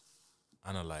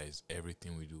analyze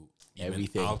everything we do, even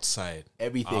Everything. outside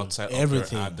Everything. of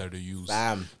Everything. their app that they use.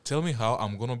 Bam. Tell me how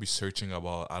I'm gonna be searching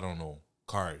about, I don't know,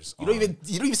 cars. You don't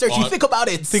even search. You think about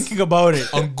it. Thinking about it.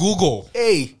 on Google.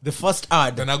 Hey, The first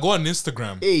ad. Then I go on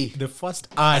Instagram. hey. The first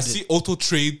I ad. see auto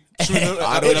trade. I'm Auto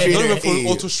not even trader, for hey.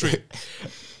 auto trade.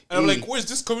 And I'm Hey. like, where's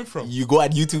this coming from? You go on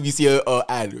YouTube, you see a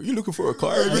ad. You looking for a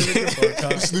car?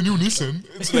 It's the new Nissan.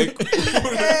 It's like,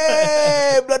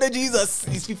 Hey, blood of Jesus!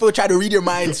 These people try to read your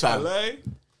minds, fam. like,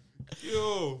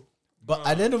 yo. But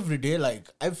at the end of the day, like,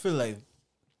 I feel like,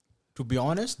 to be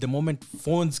honest, the moment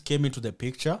phones came into the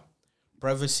picture,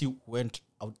 privacy went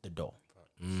out the door.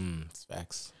 It's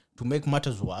facts. To make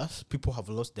matters worse, people have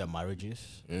lost their marriages,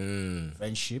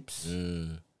 friendships,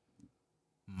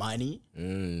 money.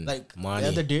 Like, Money. the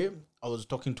other day, I was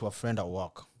talking to a friend at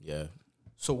work. Yeah.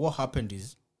 So what happened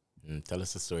is, Tell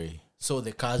us the story. so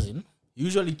the cousin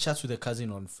usually chats with the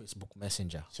cousin on Facebook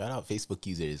Messenger. Shout out Facebook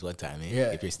users one time, eh?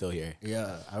 Yeah. If you're still here.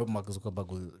 Yeah, I hope Mark Zuckerberg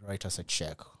will write us a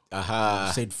check.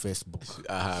 Aha. Said Facebook.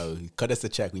 Cut us a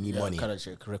check. We need money. Cut a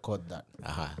check, record that.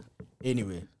 Aha.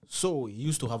 Anyway, so he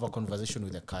used to have a conversation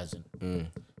with the cousin.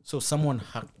 So someone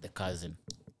hacked the cousin.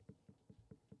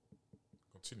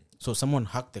 Continue. So someone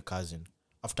hacked the cousin.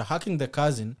 After hacking the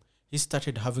cousin, he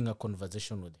started having a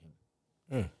conversation with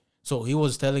him. So he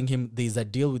was telling him there's a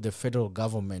deal with the federal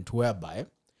government whereby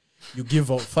you give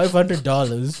out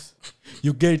 $500,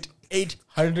 you get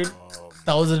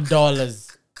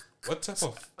 $800,000. What type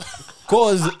of?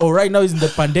 Cause right now is in the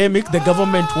pandemic, the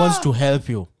government wants to help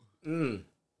you.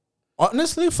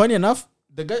 Honestly, funny enough,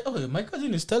 the guy, my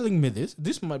cousin is telling me this.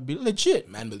 This might be legit.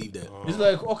 Man, believe that. He's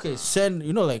like, okay, send,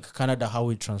 like Canada, how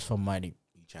we transfer money.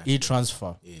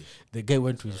 E-transfer. The guy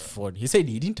went to his phone. He said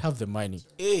he didn't have the money.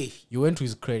 Hey. He went to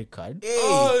his credit card,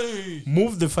 Hey.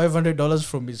 moved the $500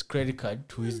 from his credit card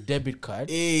to his debit card.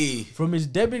 Hey. From his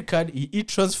debit card, he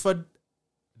e-transferred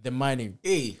the money.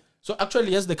 Hey. So actually,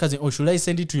 he asked the cousin, should I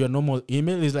send it to your normal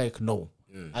email? He's like, no.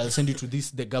 I'll send it to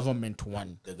the government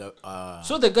one.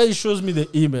 So the guy shows me the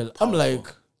email. I'm like,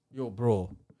 yo, bro,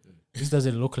 this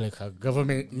doesn't look like a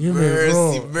government email,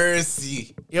 bro.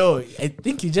 Mercy. Yo, I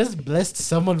think he just blessed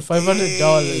someone $500.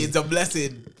 Hey, it's a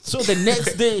blessing. So the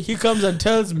next day, he comes and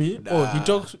tells me,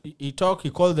 he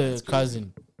called the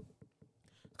cousin.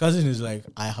 Cousin is like,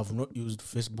 I have not used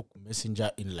Facebook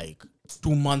Messenger in like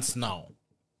 2 months now.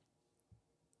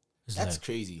 That's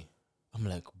crazy. I'm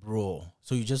like, bro,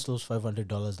 so you just lost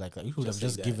 $500 like that. You could have Just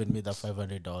just like that. given me that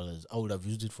 $500. I would have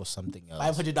used it for something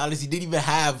else. $500 you didn't even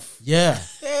have. Yeah.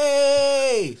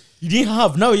 Hey. He didn't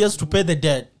have. Now he has to pay the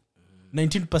debt.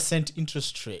 19%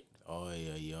 interest rate.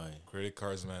 Oi. Credit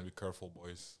cards, man. Be careful,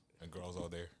 boys and girls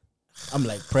out there. I'm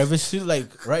like, privacy,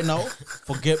 like, right now,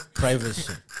 forget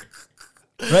privacy.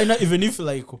 Right now, even if,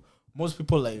 like, most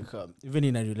people, like, even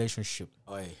in a relationship,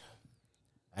 Oi.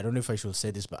 I don't know if I should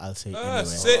say this, but I'll say it anyway.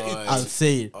 Say it. I'll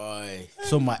say it. Oi.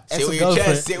 So my Say it with your chest.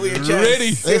 ex-girlfriend, Say it with your chest.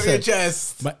 Ready. Say it with your Listen.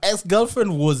 chest. my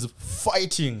ex-girlfriend was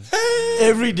fighting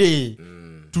every day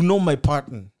to know my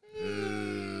partner.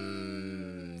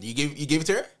 You gave it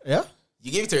to her? Yeah?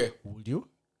 You gave it to her? Would you?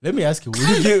 Let me ask you. Would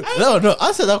you give? No.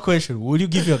 Answer that question. Would you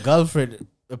give your girlfriend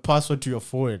a password to your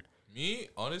phone? Me,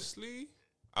 honestly,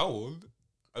 I would.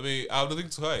 I mean, I have nothing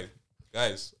to hide,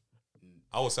 guys.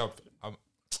 I'm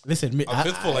Listen, me.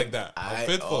 faithful like that. I'm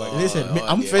faithful like that. Listen, me,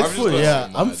 I'm yeah. faithful. I'm just Yeah,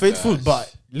 gonna say, I'm my faithful. gosh.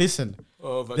 But listen,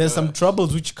 there's some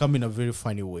troubles which come in a very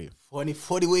funny way.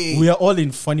 40 way. We are all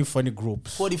in funny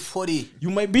groups. 40. You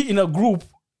might be in a group.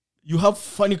 You have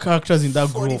funny characters in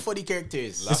that group. 40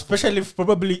 characters. Especially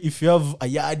if you have a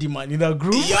yardy man in a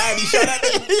group. Yeah, shout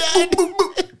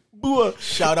out. Boo.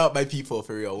 Shout out my people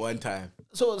for real. One time.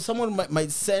 So someone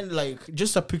might send like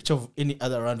just a picture of any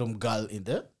other random girl in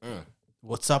the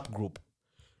WhatsApp group.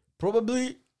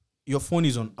 Probably your phone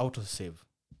is on autosave.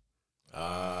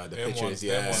 The Them pictures, ones,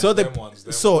 yeah. them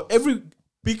ones. So them ones. every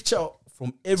picture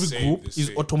from every Saved, group it's is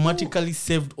saved. automatically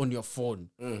saved on your phone.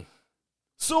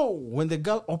 So when the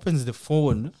girl opens the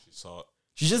phone, She saw it.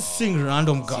 she just sings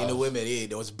random See the girls. women,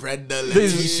 there was Brenda,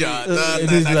 There's Letitia,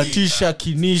 Latisha,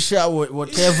 Kinisha,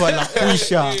 whatever,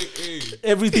 Laquisha, Hey.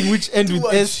 everything which ends with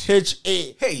much.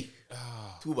 SHA. Hey,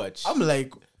 too much. I'm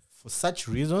like, for such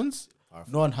reasons,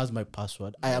 no one has my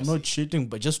password. I am not cheating,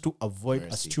 but just to avoid a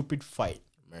Mercy. stupid fight.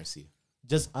 Mercy.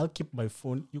 Just I'll keep my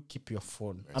phone, you keep your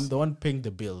phone. I'm the one paying the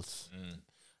bills.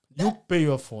 You pay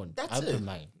your phone. That's I'll pay it.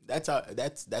 mine. That's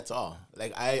all.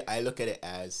 Like I look at it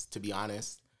as, to be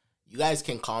honest, you guys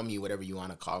can call me whatever you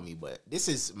want to call me, but this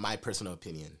is my personal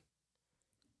opinion.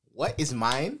 What is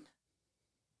mine,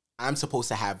 I'm supposed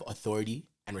to have authority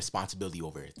and responsibility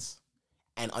over it.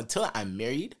 And until I'm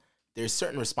married, there's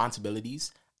certain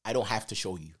responsibilities I don't have to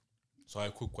show you. So I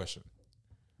have a quick question.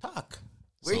 Talk.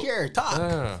 We're So- here.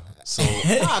 Talk. So,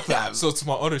 Talk, fam. so to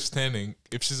my understanding,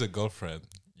 if she's a girlfriend,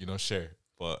 share.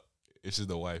 But It's just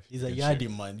the wife. He's a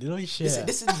yardie man. They don't share.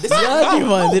 This is yardie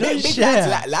man. They don't big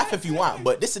share. laugh if you want,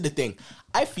 but this is the thing.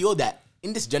 I feel that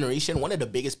in this generation, one of the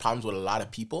biggest problems with a lot of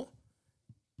people,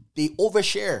 they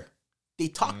overshare. They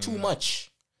talk too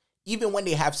much. Even when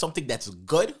they have something that's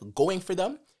good going for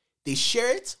them, they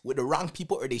share it with the wrong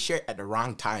people or they share it at the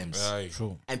wrong times. Right.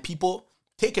 True. And people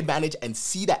take advantage and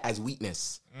see that as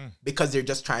weakness because they're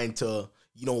just trying to,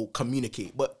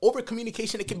 communicate. But over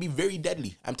communication, it can be very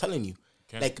deadly. I'm telling you.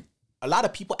 Okay. Like a lot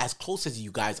of people, as close as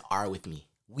you guys are with me,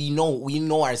 we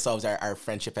know ourselves, our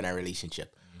friendship and our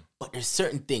relationship. But there's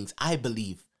certain things I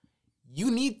believe you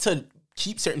need to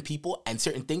keep certain people and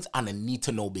certain things on a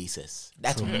need-to-know basis.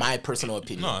 That's my personal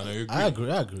opinion. No, I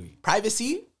agree.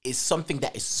 Privacy is something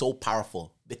that is so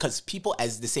powerful because people,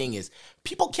 as the saying is,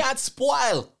 people can't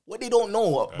spoil what they don't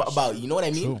know about. You know what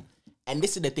I mean? True. And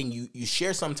this is the thing you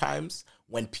share sometimes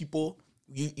when people,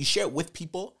 you share it with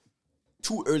people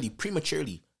too early,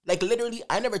 prematurely. Like literally,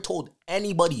 I never told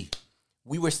anybody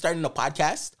we were starting a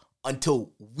podcast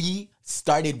until we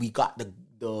got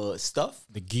the stuff.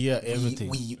 The gear, everything.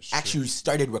 We actually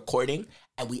started recording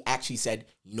and we actually said,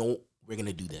 we're going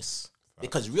to do this.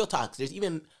 Because real talks, there's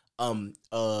even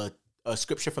a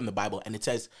scripture from the Bible and it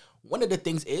says, one of the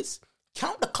things is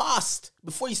count the cost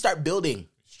before you start building.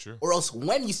 It's true. Or else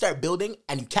when you start building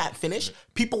and you can't finish,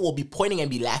 people will be pointing and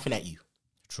be laughing at you.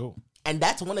 True. And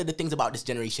that's one of the things about this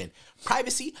generation.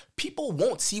 Privacy, people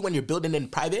won't see when you're building in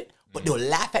private, but they'll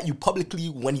laugh at you publicly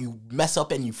when you mess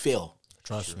up and you fail.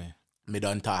 Trust me. Me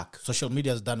don't talk. Social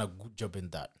media has done a good job in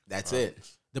that. That's it.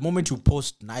 The moment you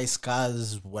post nice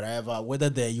cars, whatever, whether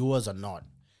they're yours or not,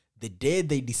 the day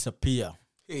they disappear,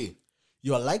 Hey,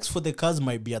 your likes for the cars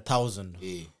might be 1,000,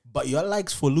 hey, but your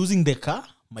likes for losing the car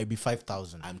might be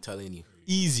 5,000. I'm telling you.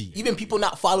 Easy. Even people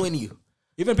not following you.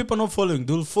 Even people not following,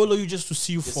 they'll follow you just to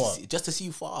see you fall Just to see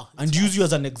you fall. and use you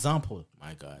as an example.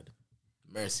 My God.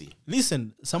 Mercy.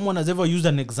 Listen, someone has ever used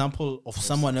an example of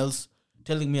someone else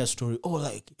telling me a story. Oh,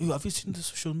 like, have you seen the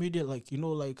social media? Like,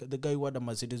 like the guy who had a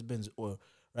Mercedes Benz, or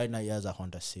right now he has a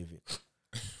Honda Civic.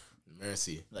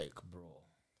 Mercy. Like, bro.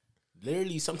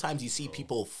 Literally, sometimes you see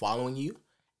people following you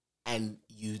and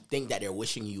you think that they're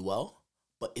wishing you well,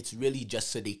 but it's really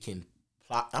just so they can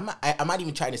plot. I'm not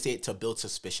even trying to say it to build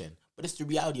suspicion, but it's the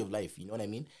reality of life. You know what I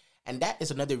mean? And that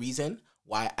is another reason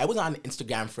why I was on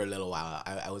Instagram for a little while.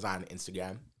 I was on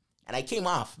Instagram and I came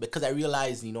off because I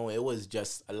realized, it was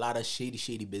just a lot of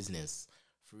shady business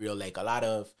for real. Like a lot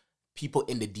of people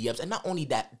in the DMs. And not only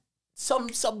that, some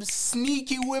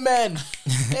sneaky women.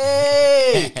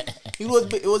 Hey, it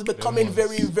was becoming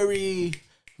very, very,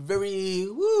 very,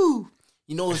 woo.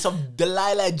 Some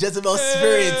Delilah Jezebel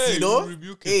spirits,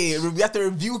 rebuke it. Hey, we have to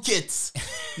rebuke it.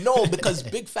 No, because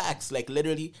big facts, like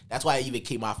literally, that's why I even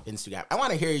came off Instagram. I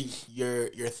want to hear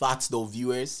your thoughts, though,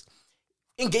 viewers.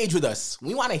 Engage with us.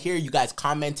 We want to hear you guys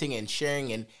commenting and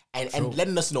sharing and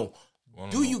letting us know.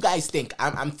 Do you guys think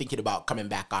I'm thinking about coming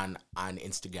back on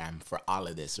Instagram for all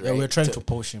of this? Right? Yeah, we're trying to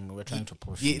push him. We're trying to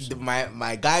push him. So.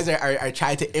 My guys are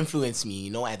trying to influence me.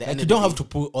 At the end of the day, you don't have to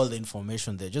put all the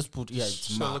information there. Just put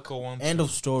it's Mark. End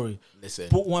of story. Listen.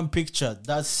 Put one picture.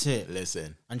 That's it.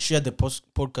 Listen. And share the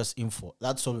podcast info.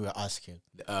 That's all we're asking.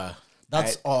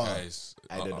 That's all. Guys,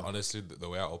 I don't know. honestly, the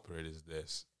way I operate is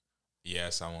this.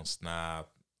 Yes, I'm on Snap,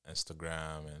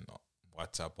 Instagram, and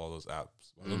WhatsApp, all those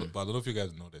apps. But I don't know if you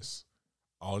guys know this.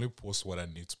 I only post what I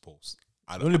need to post.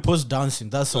 I only post dancing.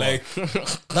 That's all. Like,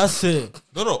 that's it.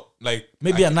 No. Like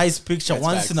maybe a nice picture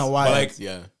once facts. in a while. But like,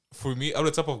 yeah. For me, I'm the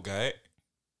type of guy.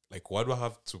 Like, why do I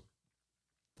have to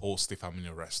post if I'm in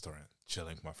a restaurant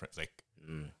chilling with my friends?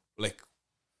 Like,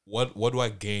 what do I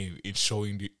gain in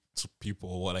showing to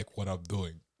people what I'm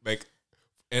doing? Like,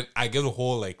 and I get the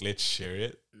whole let's share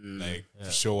it,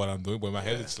 to show what I'm doing. But in my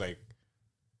head, it's like,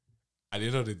 at the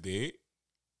end of the day,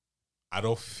 I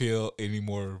don't feel any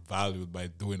more valued by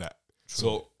doing that. True.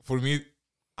 So for me,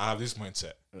 I have this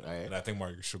mindset, and I think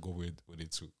Mark, you should go with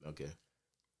it too. Okay.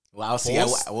 Well, I'll see. I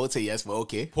won't say yes, but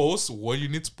okay. Post what you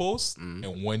need to post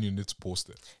and when you need to post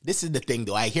it. This is the thing,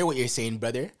 though. I hear what you're saying,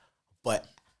 brother, but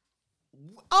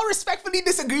I'll respectfully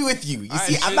disagree with you. You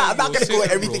see, I'm not going to go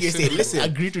with everything you're saying. Listen,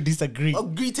 agree to disagree.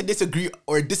 Agree to disagree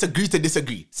or disagree to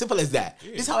disagree. Simple as that.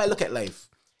 Yeah. This is how I look at life.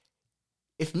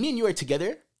 If me and you are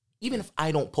together, even if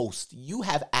I don't post, you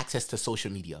have access to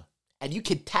social media. And you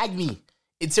can tag me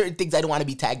in certain things I don't want to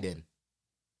be tagged in.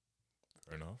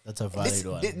 Fair enough. That's a valid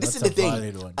one. This is the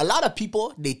thing. A lot of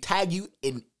people, they tag you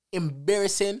in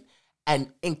embarrassing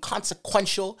and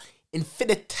inconsequential,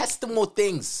 infinitesimal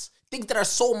things. Things that are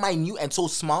so minute and so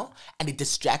small, and it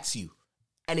distracts you.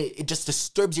 And it just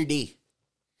disturbs your day.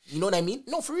 You know what I mean?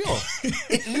 No, for real.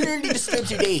 It literally disturbs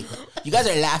your day. You guys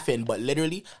are laughing, but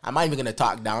literally, I'm not even gonna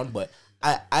talk down. But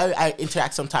I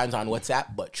interact sometimes on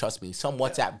WhatsApp. But trust me, some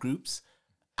WhatsApp groups,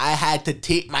 I had to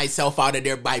take myself out of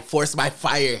there by force by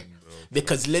fire,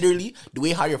 because literally the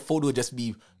way how your phone would just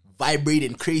be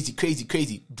vibrating crazy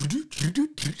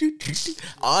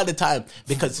all the time,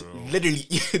 because literally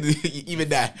even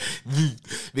that,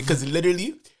 because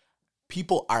literally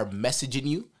people are messaging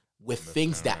you with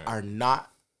things that are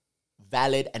not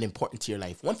valid and important to your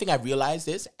life. One thing I've realized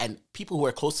is, and people who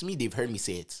are close to me, they've heard me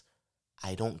say it,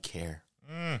 I don't care.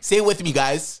 Say it with me,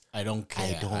 guys. I don't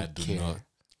care. I do not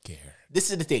care.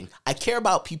 This is the thing. I care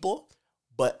about people,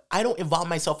 but I don't involve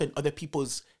myself in other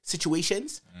people's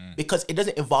situations because it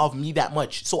doesn't involve me that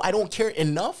much. So I don't care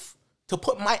enough to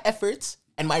put my efforts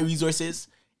and my resources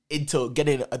into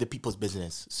getting into other people's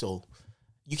business. So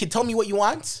you can tell me what you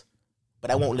want,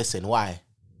 but I won't listen. Why?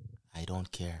 I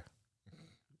don't care.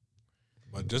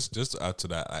 But just to add to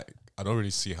that, I don't really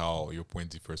see how your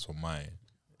point differs from mine.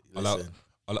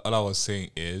 All I was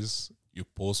saying is you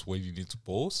post when you need to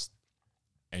post,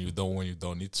 and you don't when you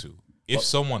don't need to. If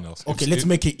someone else... Okay, let's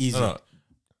make it easy. No.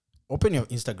 Open your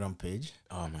Instagram page,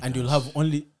 and you'll have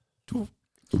only two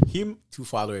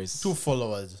followers.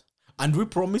 And we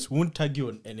promise we won't tag you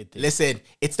on anything. Listen,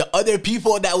 it's the other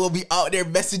people that will be out there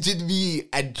messaging me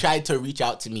and trying to reach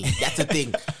out to me. That's the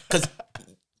thing. Because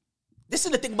this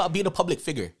is the thing about being a public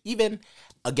figure. Even,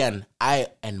 again, I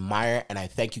admire and I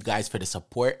thank you guys for the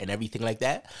support and everything like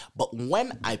that. But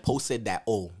when I posted that,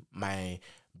 my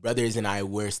brothers and I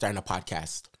were starting a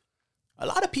podcast, a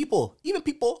lot of people, even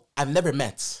people I've never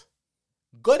met,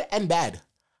 good and bad,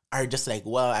 are just like,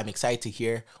 well, I'm excited to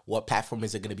hear what platform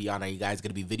is it going to be on. Are you guys going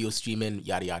to be video streaming?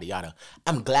 Yada, yada, yada.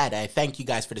 I'm glad. I thank you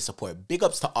guys for the support. Big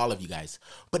ups to all of you guys.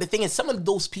 But the thing is, some of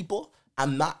those people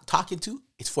I'm not talking to,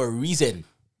 it's for a reason.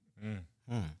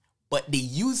 But they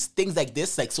use things like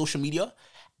this, like social media,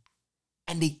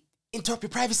 and they interrupt your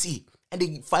privacy. And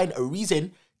they find a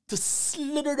reason to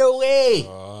slither their way.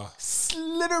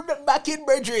 Slither back in,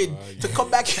 brethren, to come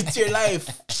back into your life.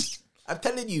 I'm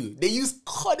telling you, they use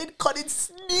cunning,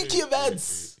 sneaky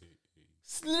events.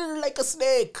 Slither like a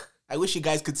snake. I wish you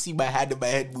guys could see my hand and my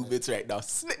head movements right now.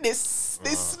 They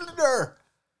slither.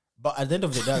 But at the end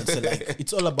of the day, so like,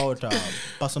 it's all about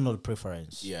personal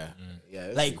preference. Yeah.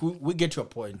 Like, we get your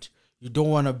point. You don't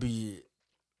want to be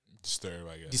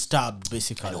disturbed,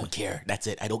 basically. I don't care. That's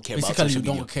it. I don't care basically, about social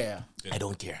media. You don't care. I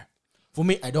don't care. For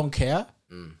me, I don't care.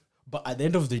 But at the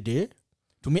end of the day,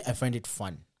 to me, I find it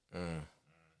fun.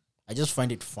 I just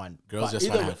find it fun. Girls just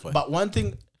want to have fun.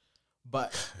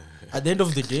 But at the end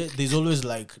of the day, there's always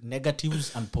like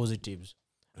negatives and positives.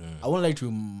 I won't lie to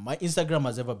you. My Instagram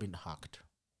has ever been hacked.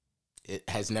 It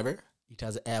has never? It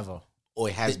has ever. Oh,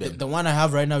 it has been. The one I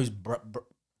have right now is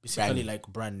basically like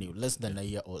brand new. Less than a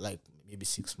year or like maybe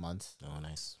 6 months. Oh,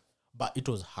 nice. But it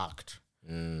was hacked.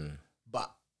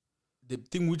 But the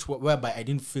thing whereby I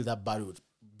didn't feel that bad with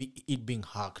it being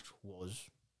hacked was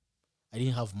I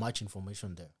didn't have much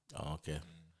information there. Oh, okay.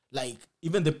 Like,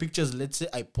 even the pictures, let's say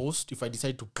I post, if I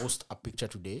decide to post a picture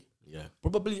today,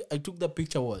 probably I took that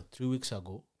picture, 3 weeks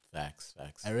ago. Facts.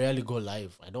 I rarely go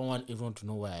live. I don't want everyone to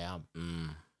know where I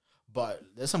am. But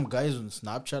there's some guys on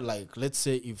Snapchat, like, let's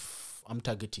say if I'm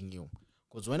targeting you.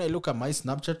 Because when I look at my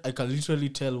Snapchat, I can literally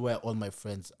tell where all my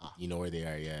friends are. You know where they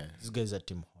are, yeah. This guy's at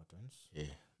Tim Hortons.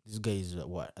 Yeah. This guy is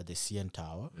at the CN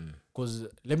Tower. Because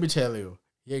let me tell you,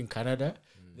 here in Canada,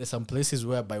 there's some places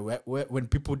where when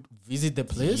people visit the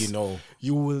place,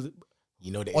 you will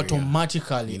the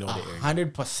automatically, area.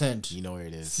 100%. You know where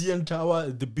it is. CN Tower,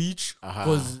 the beach,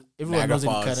 because everyone knows in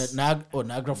Canada.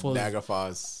 Niagara Falls. Niagara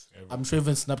Falls. I'm sure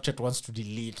even Snapchat wants to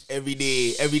delete. Every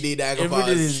day Niagara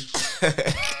Falls.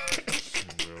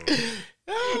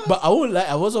 But I won't lie,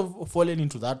 I wasn't falling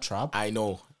into that trap. I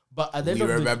know. But at the end of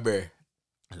remember.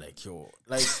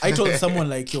 I told someone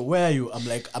where are you? I'm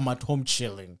like, I'm at home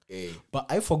chilling. Hey. But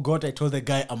I forgot I told the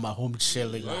guy I'm at home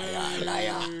chilling.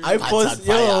 Liar. I post,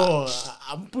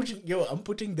 I'm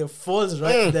putting the falls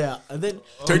right there, and then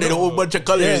turn it a whole bunch of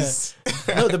colors.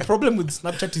 Yeah. No, the problem with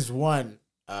Snapchat is one.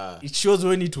 It shows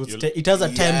when it was. It has a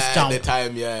timestamp. The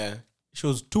time, yeah. It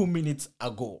shows 2 minutes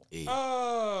ago. Hey.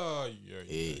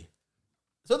 Hey.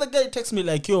 So the guy texts me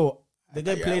like, the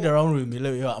guy played around with me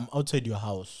like, I'm outside your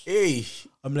house. Hey.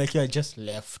 I'm like, I just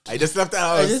left. I just left the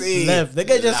house. I just left. The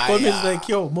guy just called me like,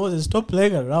 Moses, stop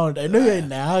playing around. I know you're in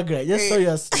Niagara. I just saw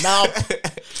your snap.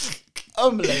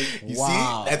 I'm like, you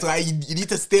wow. See? That's why you need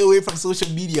to stay away from social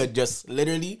media. Just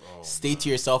literally stay to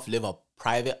yourself, live a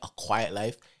private, a quiet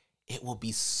life. It will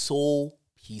be so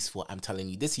peaceful. I'm telling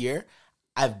you, this year,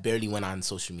 I've barely went on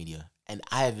social media. and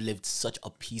I have lived such a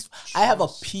peace. I have a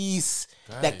peace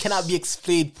that cannot be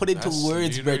explained, put into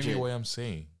words, Bridget. That's what I'm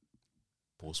saying.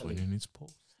 Post when you need to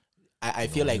post. I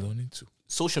feel like you don't need to.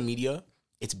 Social media,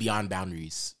 it's beyond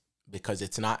boundaries because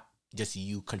it's not just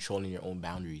you controlling your own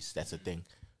boundaries. That's the thing.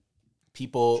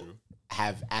 People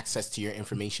have access to your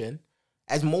information.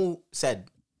 As Mo said,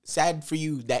 sad for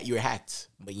you that you're hacked,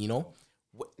 but you know,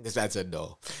 this man said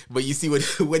no. But you see,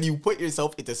 when you put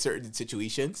yourself into certain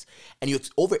situations and you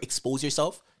overexpose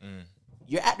yourself,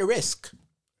 you're at the risk.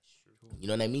 You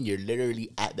know what I mean? You're literally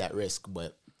at that risk.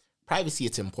 But privacy,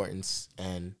 its importance,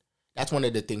 and that's one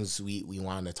of the things we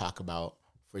want to talk about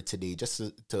for today, just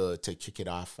to kick it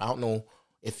off. I don't know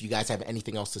if you guys have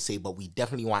anything else to say, but we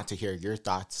definitely want to hear your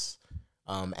thoughts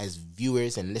as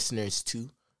viewers and listeners too.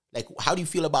 Like, how do you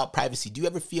feel about privacy? Do you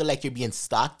ever feel like you're being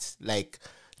stalked? Like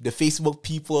the Facebook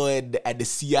people and the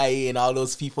CIA and all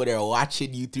those people that are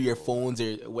watching you through your phones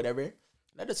or whatever?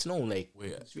 Let us know. Like,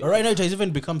 right now it has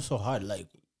even become so hard. Like,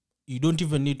 you don't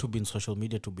even need to be in social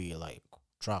media to be like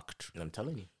tracked. And I'm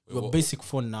telling you, your basic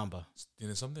phone number. You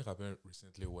know, something happened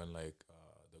recently when like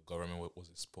the government was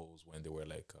exposed when they were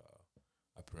like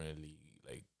apparently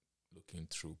like looking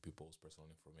through people's personal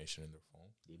information in their phone.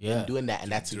 They've been doing that,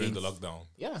 and that's during the lockdown.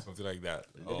 Yeah, something like that.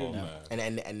 Oh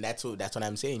man, and that's what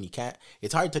I'm saying. You can't.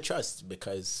 It's hard to trust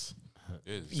because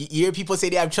you hear people say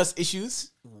they have trust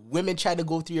issues. Women try to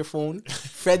go through your phone.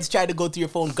 Friends try to go through your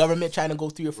phone. Government trying to go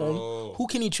through your phone. Bro. Who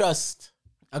can you trust?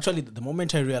 Actually, the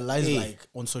moment I realized, like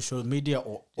on social media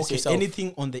or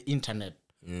anything on the internet,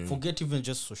 forget even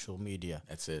just social media.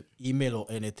 That's it. Email or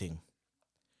anything.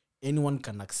 Anyone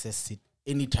can access it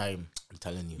anytime. I'm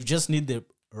telling you. You just need the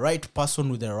right person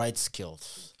with the right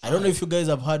skills. I don't know if you guys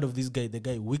have heard of this guy, the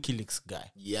guy WikiLeaks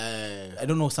guy. Yeah. I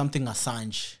don't know, something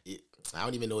Assange. I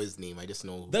don't even know his name. I just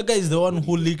know. That guy is the one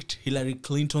who leaked Hillary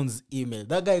Clinton's email.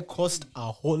 That guy cost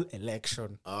a whole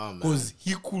election. Because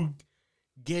he could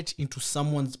get into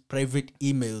someone's private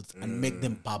emails and make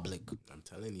them public. I'm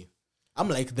telling you. I'm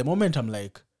like, the moment I'm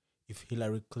like, if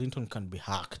Hillary Clinton can be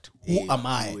hacked, who am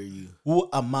I? Who are you? Who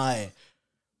am I?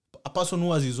 A person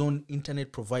who has his own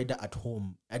internet provider at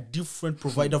home, a different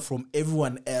provider from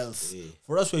everyone else.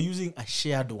 For us, we're using a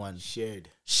shared one. Shared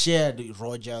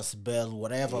Rogers, Bell,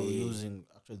 whatever we're using.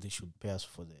 Actually, they should pay us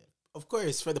for that. Of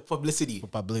course, for the publicity. For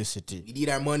publicity. We need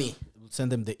our money. We'll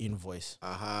send them the invoice.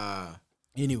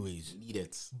 Anyways. We need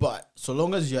it. But so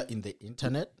long as you're in the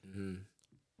internet,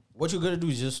 what you got to do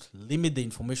is just limit the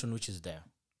information which is there.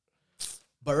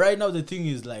 But right now, the thing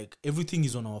is, like, everything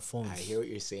is on our phones. I hear what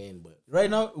you're saying, but... Right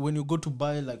now, when you go to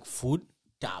buy, like, food,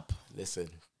 tap. Listen.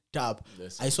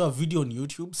 I saw a video on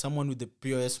YouTube, someone with the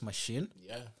POS machine.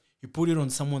 Yeah. He put it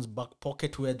on someone's back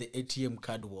pocket where the ATM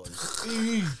card was.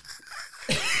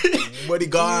 Money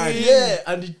gone. Yeah,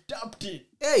 and he tapped it.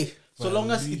 Hey. So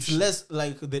long as it's less,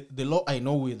 like, the law I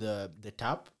know with the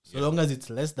tap, so long as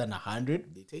it's less than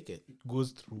 100, they take it. It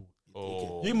goes through.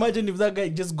 Oh. You imagine if that guy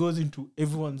just goes into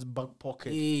everyone's back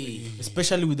pocket,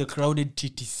 especially with the crowded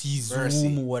TTC,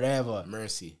 Zoom, whatever.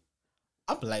 Mercy.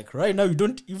 I'm like, right now, you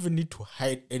don't even need to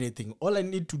hide anything. All I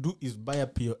need to do is buy a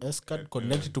POS card,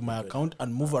 connect it to my account,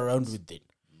 and move around with it.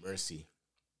 Mercy.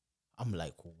 I'm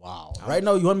like, wow. Right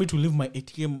now, you want me to leave my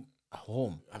ATM at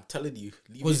home? I'm telling you.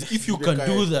 Because if you can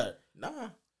do that. Nah,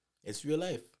 it's real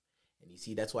life. And you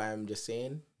see, that's why I'm just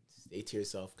saying, stay to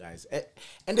yourself, guys. At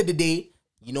end of the day,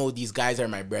 you know, these guys are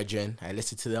my brethren. I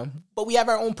listen to them. But we have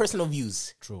our own personal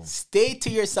views. True. Stay to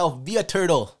yourself. Be a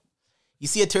turtle. You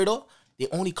see a turtle? They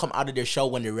only come out of their shell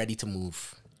when they're ready to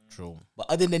move. True. But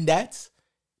other than that,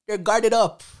 they're guarded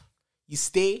up. You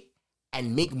stay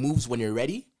and make moves when you're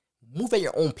ready. Move at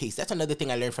your own pace. That's another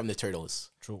thing I learned from the turtles.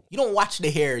 True. You don't watch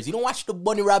the hares. You don't watch the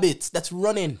bunny rabbits that's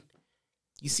running.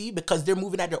 You see? Because they're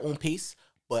moving at their own pace.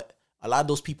 But a lot of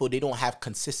those people, they don't have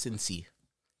consistency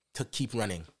to keep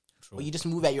running. But you just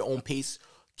move at your own pace.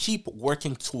 Keep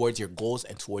working towards your goals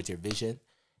and towards your vision.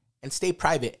 And stay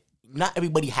private. Not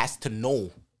everybody has to know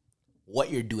what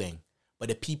you're doing. But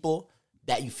the people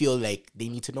that you feel like they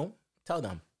need to know, tell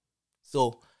them.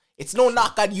 So it's no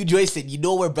knock on you, Joyson. You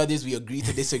know we're brothers. We agree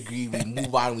to disagree. We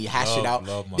move on. We hash it out.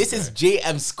 This is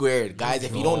JM Squared. Guys,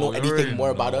 if you don't know anything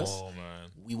more about us,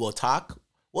 we will talk.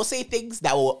 We'll say things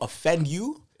that will offend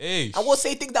you. And we'll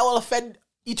say things that will offend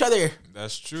each other.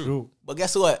 That's true. But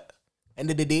guess what? End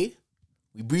of the day,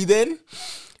 we breathe in,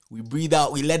 we breathe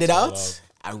out, we let it out,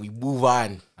 and we move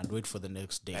on. And wait for the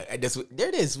next day. There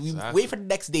it is. We wait for the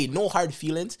next day. No hard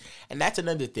feelings. And that's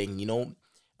another thing, you know.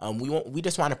 We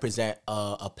just want to present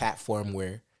a platform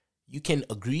where you can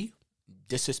agree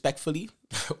disrespectfully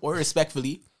or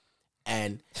respectfully,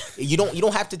 and you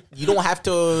don't have to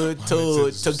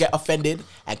get offended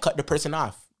and cut the person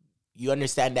off. you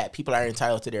understand that people are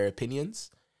entitled to their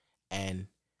opinions, and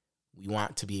we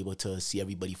want to be able to see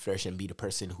everybody flourish and be the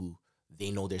person who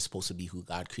they know they're supposed to be, who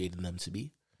God created them to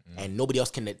be. And nobody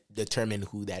else can determine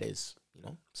who that is, you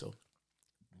know? So,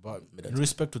 but in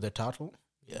respect to the turtle,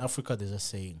 in Africa, there's a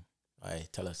saying. All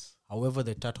right, tell us. However,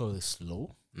 the turtle is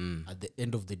slow, at the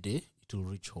end of the day, it will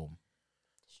reach home.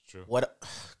 It's true. What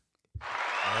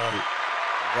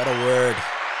a word.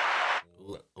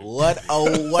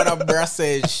 What a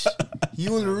message. He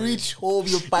will reach home.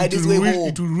 You'll find his way home.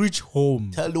 It will reach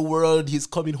home. Tell the world he's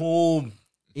coming home.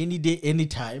 Any day, any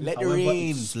time. Let the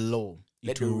rain. It's slow.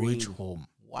 It will reach home.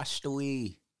 Washed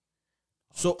away.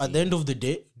 So at the end of the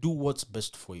day, do what's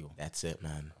best for you. That's it,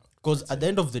 man. Because at the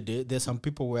end of the day, there's some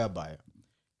people whereby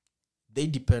they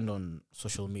depend on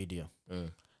social media.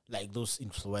 Like those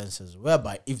influencers,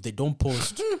 whereby if they don't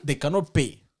post, they cannot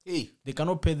pay. They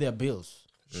cannot pay their bills.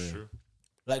 Sure.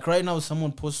 Like right now,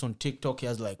 someone posts on TikTok, he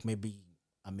has like maybe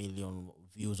 1 million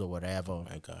views or whatever. Oh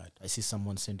my God. I see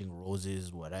someone sending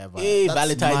roses, whatever. Hey, That's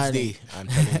Valentine's money. Day. I'm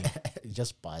telling you. It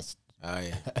just passed. Oh,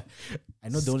 yeah. I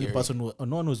know the only person no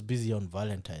one was busy on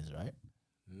Valentine's, right?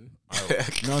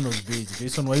 No one was busy.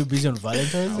 Jason, were you busy on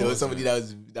Valentine's? There was somebody that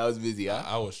was busy, huh?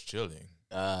 I was chilling.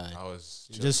 I was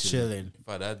just chilling.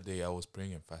 For that day, I was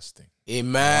praying and fasting.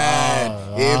 Amen.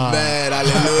 Amen.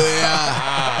 Hallelujah.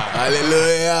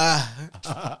 Hallelujah.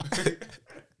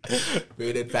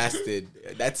 Prayed and fasted.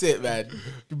 That's it, man.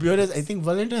 To be honest, I think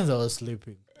Valentine's I was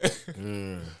sleeping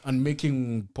and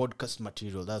making podcast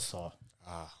material. That's all.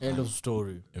 End of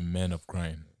story. A man of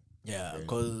crime. Yeah,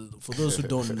 because for those who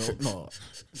don't know, no.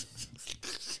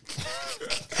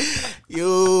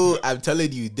 Yo, I'm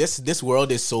telling you, this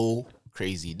world is so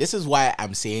crazy. This is why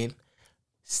I'm saying,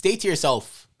 stay to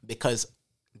yourself, because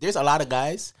there's a lot of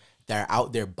guys that are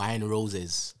out there buying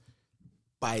roses,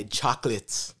 buying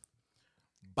chocolates,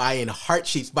 buying heart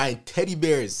shapes, buying teddy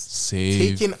bears,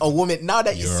 taking a woman. Now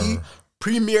that you see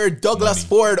Premier Douglas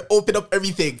Ford open up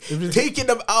everything, taking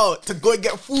them out to go and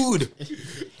get food.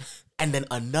 And then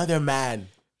another man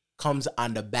comes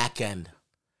on the back end,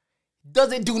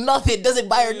 doesn't do nothing, doesn't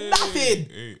buy her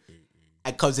nothing,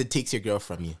 and comes and takes your girl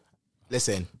from you.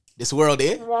 Listen, this world,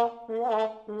 this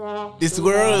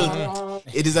world,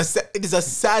 it is a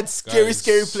sad, scary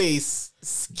place.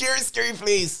 Scary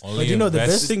place. But you know the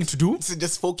best thing to do? So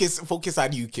just focus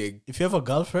on you, King. If you have a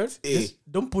girlfriend, just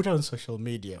don't put her on social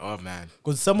media. Oh man,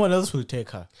 because someone else will take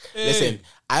her. Listen,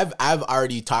 I've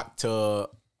already talked to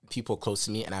people close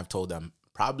to me, and I've told them,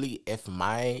 probably if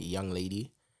my young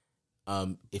lady,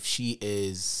 if she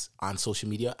is on social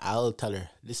media, I'll tell her,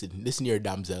 listen, you're a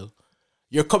damsel.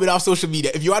 You're coming off social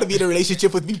media. If you want to be in a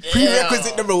relationship with me,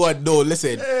 prerequisite number one, no,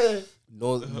 listen.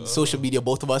 No social media,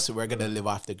 both of us, we're going to live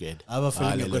off the grid. I have a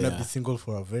feeling you're going to be single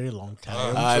for a very long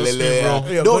time.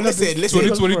 Hallelujah. No, listen.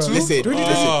 2022. Listen.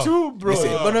 2022, bro.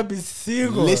 Listen. You're going to be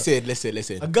single.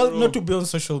 Listen. A girl not to be on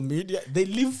social media, they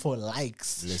live for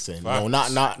likes. Listen. No,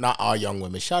 not our young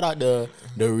women. Shout out the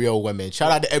real women.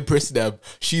 Shout out the Empress them.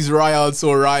 She's royal,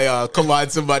 so royal. Come on,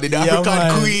 somebody. The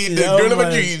African queen. The girl of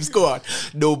my dreams. Go on.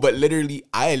 No, but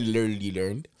I literally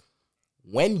learned,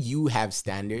 when you have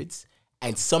standards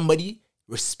and somebody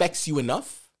respects you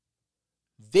enough,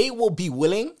 they will be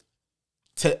willing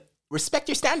to respect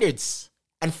your standards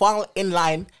and fall in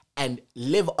line and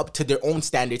live up to their own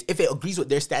standards. If it agrees with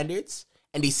their standards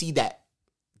and they see that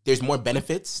there's more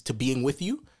benefits to being with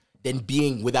you than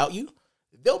being without you,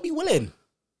 they'll be willing.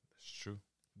 It's true.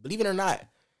 Believe it or not.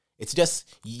 It's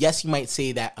just, yes, you might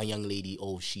say that a young lady,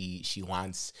 she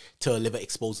wants to live an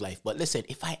exposed life. But listen,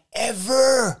 if I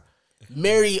ever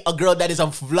marry a girl that is a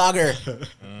vlogger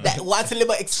that wants to live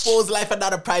an exposed life and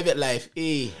not a private life,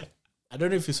 I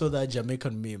don't know if you saw that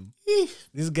Jamaican meme.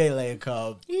 This guy, like,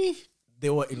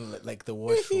 they were in like the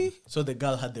washroom, so the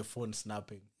girl had the phone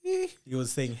snapping. He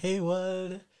was saying, "Hey,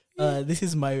 what? This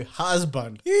is my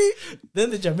husband."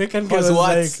 Then the Jamaican guy was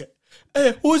like,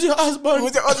 "Hey, who's your husband?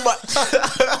 Who's your husband?"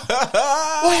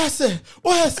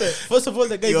 What I say? First of all,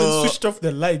 the guy even switched off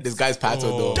the light. This guy's pattern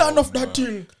though. Turn off that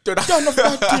thing. Turn off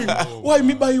that thing. Why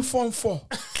me buy you phone for?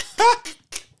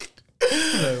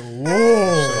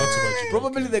 Whoa!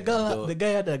 Probably the guy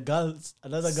had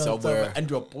another girl somewhere, and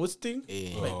you're posting.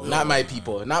 Not my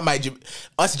people, not my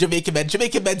us Jamaican men.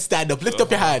 Jamaican men, stand up, lift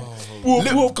up your hand.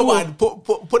 Come on,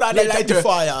 put on the lighter.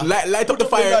 Light up the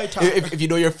fire. If you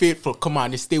know you're faithful, come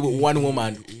on, just stay with one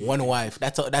woman, one wife.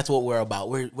 That's what we're about.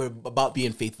 We're about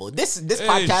being faithful. This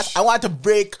podcast, I want to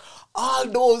break all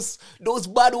those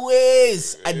bad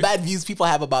ways and bad views people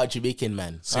have about Jamaican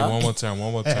men. Say one more time.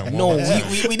 No,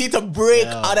 we need to break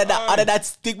out of that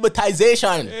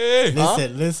stigmatization. Hey.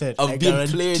 Listen. Of being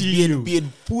players,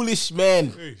 being foolish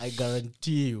men. I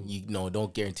guarantee you. No,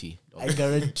 don't guarantee. I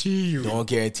guarantee you. Don't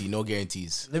guarantee. No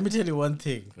guarantees. Let me tell you one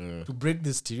thing. To break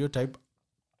the stereotype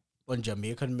on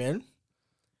Jamaican men,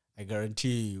 I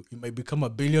guarantee you might become a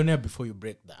billionaire before you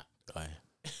break that.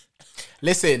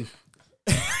 Listen,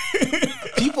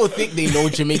 people think they know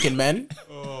Jamaican men.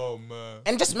 Oh man.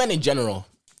 And just men in general.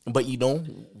 But we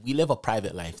live a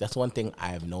private life. That's one thing I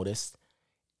have noticed.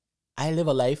 I live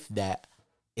a life that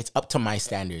it's up to my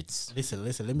standards. Listen.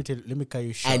 Let me call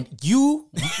you short. And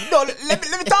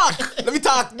let me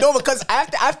talk. No, because I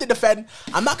have to defend.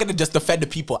 I'm not gonna just defend the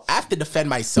people. I have to defend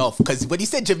myself. Because when you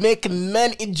say Jamaican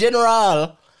men in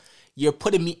general, you're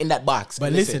putting me in that box.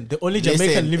 But listen, the only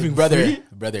Jamaican living brother,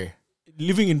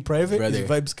 living in private brother. is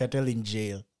Vybz Kartel in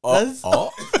jail. It's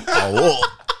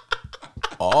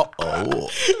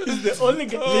It's the only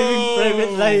living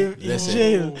private life in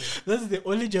jail. That's the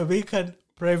only Jamaican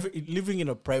living in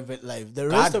a private life. The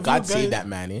rest of God you guys, save that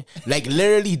man, eh? Like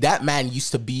literally, that man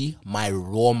used to be my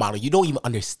role model. You don't even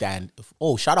understand.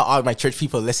 Shout out all my church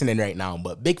people listening right now.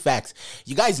 But big facts,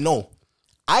 you guys know,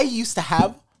 I used to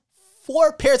have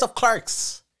 4 pairs of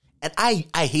Clarks, and I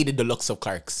hated the looks of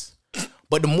Clarks.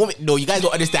 But the moment, you guys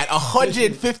don't understand.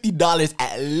 $150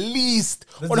 at least.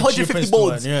 That's 150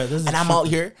 bones. Yeah, and I'm out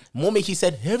here. The moment he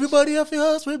said, everybody have your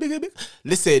house, big.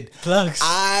 Listen, Clarks.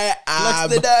 I am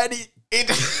Clarks the daddy.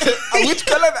 Which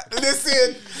color?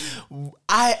 Listen,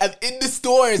 I am in the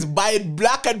stores buying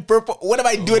black and purple. What am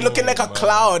I doing? Looking like a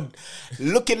clown.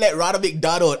 Looking like Ronald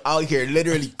McDonald out here.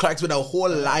 Literally, Clarks with a whole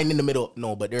line in the middle.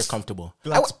 No, but they're comfortable.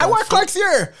 I wear Clarks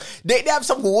here. They have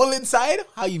some wool inside.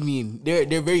 How you mean?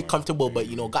 They're very comfortable, but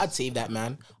God save that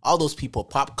man. All those people,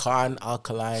 Popcorn,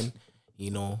 Alkaline,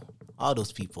 all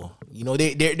those people.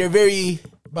 They're very.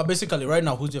 But basically, right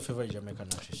now, who's your favorite Jamaican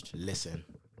artist? Listen.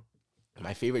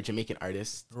 My favorite Jamaican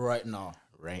artist right now.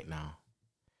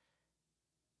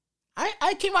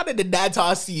 I came out of the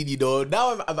dancehall scene,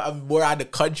 Now I'm more on the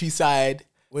countryside.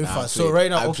 So right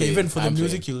now, even for the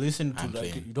music you listen to,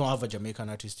 you don't have a Jamaican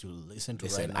artist to listen to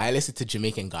right now. I listen to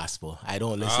Jamaican gospel. I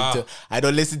don't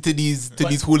listen to these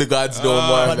hooligans no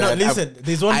more. But man. no, listen,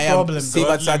 there's one problem. Saved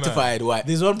and sanctified. What?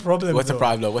 There's one problem. What's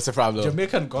the problem?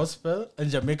 Jamaican gospel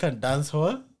and Jamaican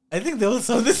dancehall. I think they all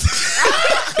sound the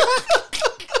same.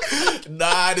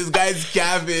 Nah, this guy's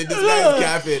capping.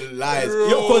 Lies.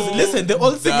 Because listen, they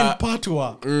all sing in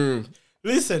patois.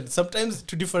 Listen, sometimes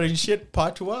to differentiate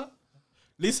patois,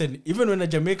 listen, even when a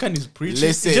Jamaican is preaching,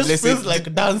 it just feels like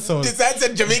dancehall. This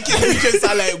said Jamaican preachers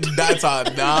sound like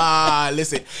dancehall. Nah,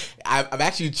 listen, I've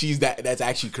actually cheesed that. That's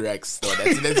actually correct. So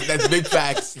that's big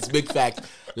facts. It's big fact.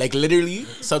 Like literally,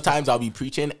 sometimes I'll be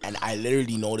preaching and I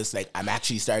literally notice like I'm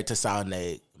actually starting to sound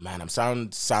like, man, I'm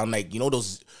sound like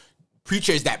those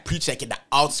preachers that preach like in the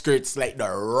outskirts, like the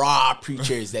raw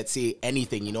preachers that say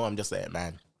anything, I'm just like,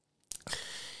 man,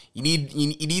 you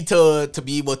need to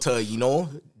be able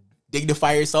to,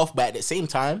 dignify yourself, but at the same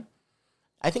time,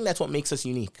 I think that's what makes us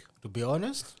unique. To be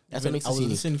honest, that's what makes us unique. I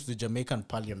was listening to the Jamaican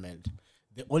Parliament.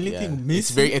 The only thing missing,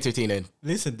 it's very entertaining.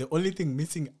 Listen, the only thing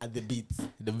missing are the beats,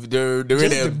 the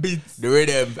rhythm, the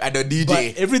rhythm, and the DJ.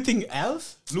 But everything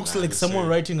else looks like someone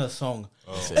writing a song.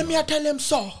 Let me tell them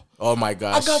so. Oh my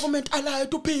gosh! A government ally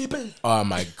to people. Oh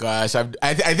my gosh! I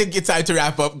think it's time to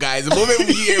wrap up, guys. The moment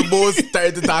we hear Mo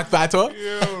start to talk patois,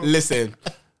 listen,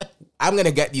 I'm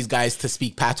gonna get these guys to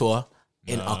speak patois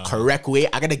in a correct way.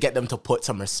 I'm gonna get them to put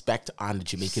some respect on the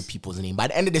Jamaican people's name. By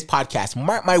the end of this podcast,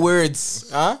 mark my words,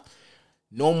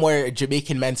 no more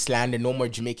Jamaican men slander, no more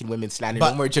Jamaican women slander,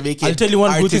 no more Jamaican. I'll tell you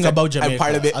one good thing about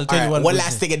Jamaica. I'll tell you one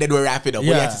last thing and then we're wrapping up. What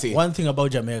do you have to say? One thing about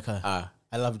Jamaica.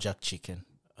 I love Jack Chicken.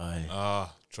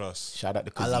 Trust. Shout out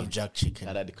to cuisine. I love Jack Chicken.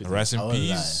 Shout out to cuisine. Rest in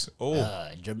peace.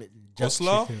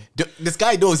 Jack This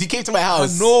guy knows. He came to my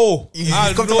house. No, He's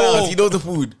come to my house. He knows the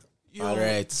food. All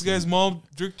right. This guy's mom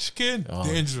drink chicken.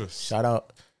 Dangerous. Shout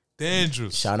out.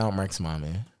 Dangerous. Shout out Mark's mom,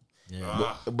 man.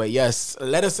 Yeah. But yes,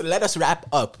 let us wrap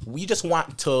up. We just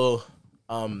want to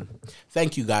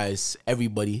thank you guys,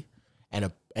 everybody,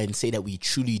 and say that we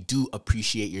truly do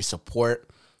appreciate your support.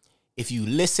 If you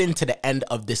listen to the end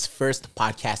of this first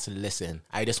podcast,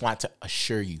 I just want to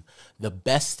assure you, the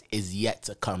best is yet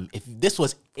to come. If this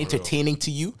was entertaining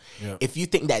to you, if you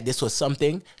think that this was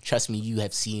something, trust me, you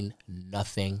have seen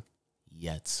nothing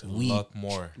yet. We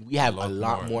have a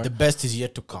lot more. The best is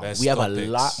yet to come. We have a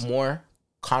lot more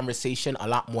conversation, a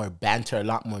lot more banter, a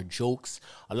lot more jokes,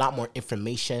 a lot more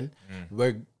information.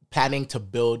 We're planning to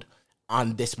build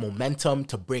on this momentum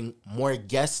to bring more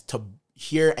guests to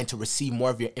hear and to receive more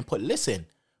of your input. Listen,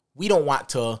 we don't want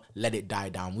to let it die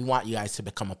down. We want you guys to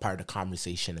become a part of the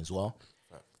conversation as well.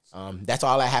 That's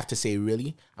all I have to say,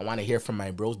 really. I want to hear from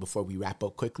my bros before we wrap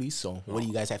up quickly. So what do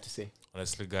you guys have to say?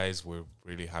 Honestly, guys, we're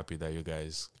really happy that you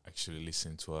guys actually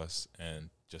listen to us and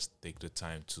just take the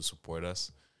time to support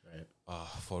us. Right.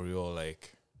 For real,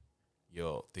 like,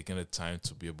 taking the time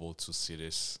to be able to see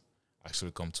this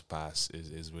actually come to pass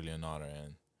is really an honor.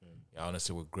 And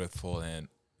honestly, we're grateful. And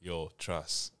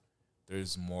trust,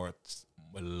 there's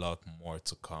a lot more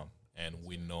to come. And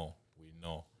we know.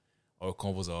 Our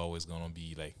convos are always gonna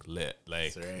be like lit.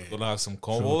 Like we're gonna have some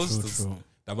convos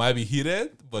that might be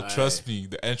heated, but trust me,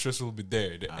 the interest will be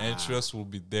there. The interest will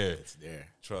be there. It's there.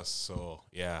 Trust. So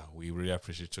yeah, we really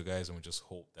appreciate you guys, and we just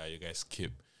hope that you guys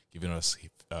keep giving us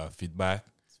feedback,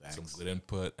 some good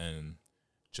input, and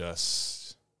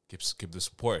just keep the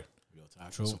support. Real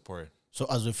talk. True. Support. So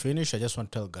as we finish, I just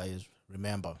want to tell guys,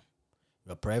 remember,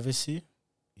 your privacy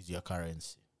is your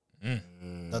currency.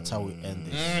 That's how we end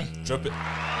this. Drop it.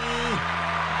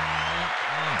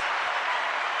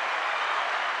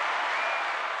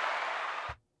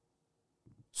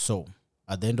 So,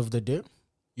 at the end of the day,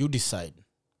 you decide.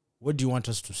 What do you want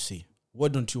us to see?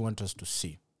 What don't you want us to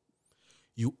see?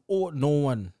 You owe no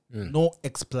one, no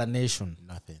explanation.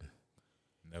 Nothing.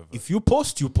 Never. If you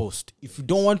post, you post. If you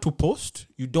don't want to post,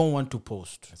 you don't want to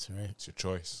post. That's right. It's your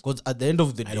choice. Because at the end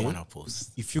of the day, I don't want to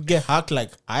post. if you get hacked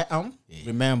like I am,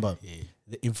 remember,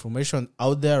 the information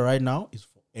out there right now is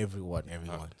for everyone.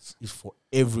 It's for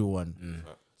everyone.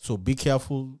 So be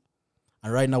careful.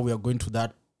 And right now we are going to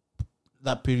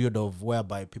that period of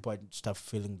whereby people start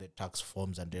filling the tax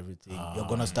forms and everything. You're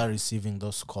going to start receiving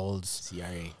those calls.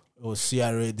 CRA. Oh,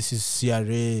 CRA, this is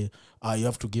CRA. You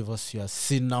have to give us your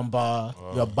SIN number,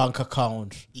 your bank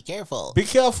account. Be careful. Be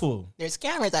careful. There's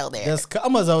scammers out there. There's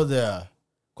scammers out there.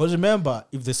 Because remember,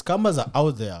 if the scammers are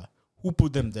out there, who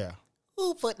put them there?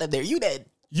 Who put them there? You did.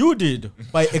 You did,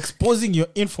 by exposing your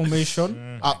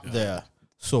information out there.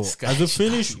 So, as we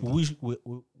finish, we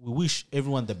wish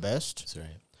everyone the best. That's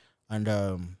right. And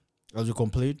as we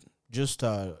complete, just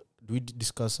do we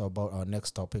discuss about our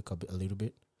next topic a little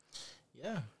bit?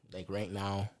 Yeah. Like right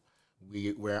now,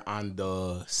 we're on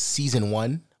the season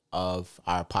 1 of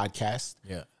our podcast.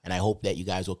 Yeah. And I hope that you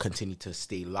guys will continue to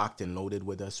stay locked and loaded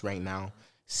with us right now.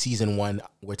 Season 1,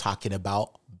 we're talking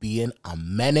about being a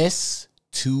menace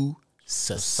to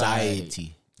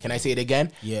society. Can I say it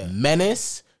again? Yeah.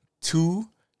 Menace to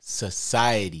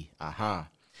society.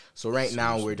 So right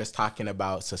now, we're just talking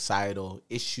about societal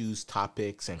issues,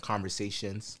 topics, and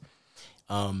conversations.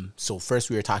 So first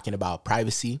we were talking about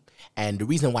privacy, and the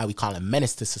reason why we call it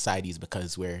menace to society is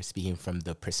because we're speaking from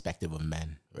the perspective of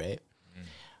men, right?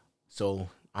 So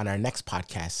on our next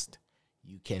podcast,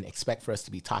 you can expect for us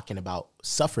to be talking about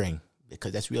suffering,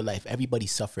 because that's real life. Everybody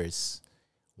suffers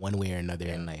one way or another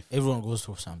in life. Everyone goes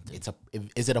through something.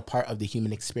 Is it a part of the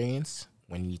human experience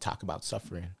when you talk about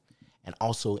suffering? And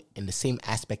also in the same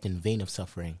aspect and vein of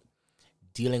suffering,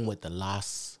 dealing with the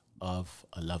loss of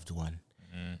a loved one.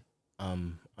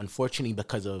 Unfortunately,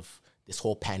 because of this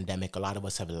whole pandemic, a lot of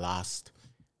us have lost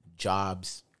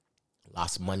jobs,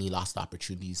 lost money, lost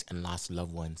opportunities, and lost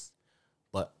loved ones.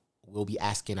 But we'll be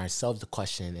asking ourselves the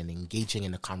question and engaging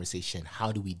in the conversation,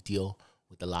 how do we deal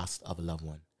with the loss of a loved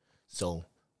one? So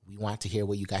we want to hear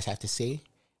what you guys have to say,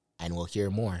 and we'll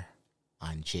hear more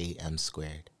on JM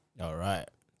Squared. All right.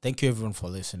 Thank you, everyone, for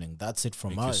listening. That's it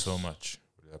from us. Thank you so much.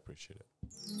 Really appreciate it.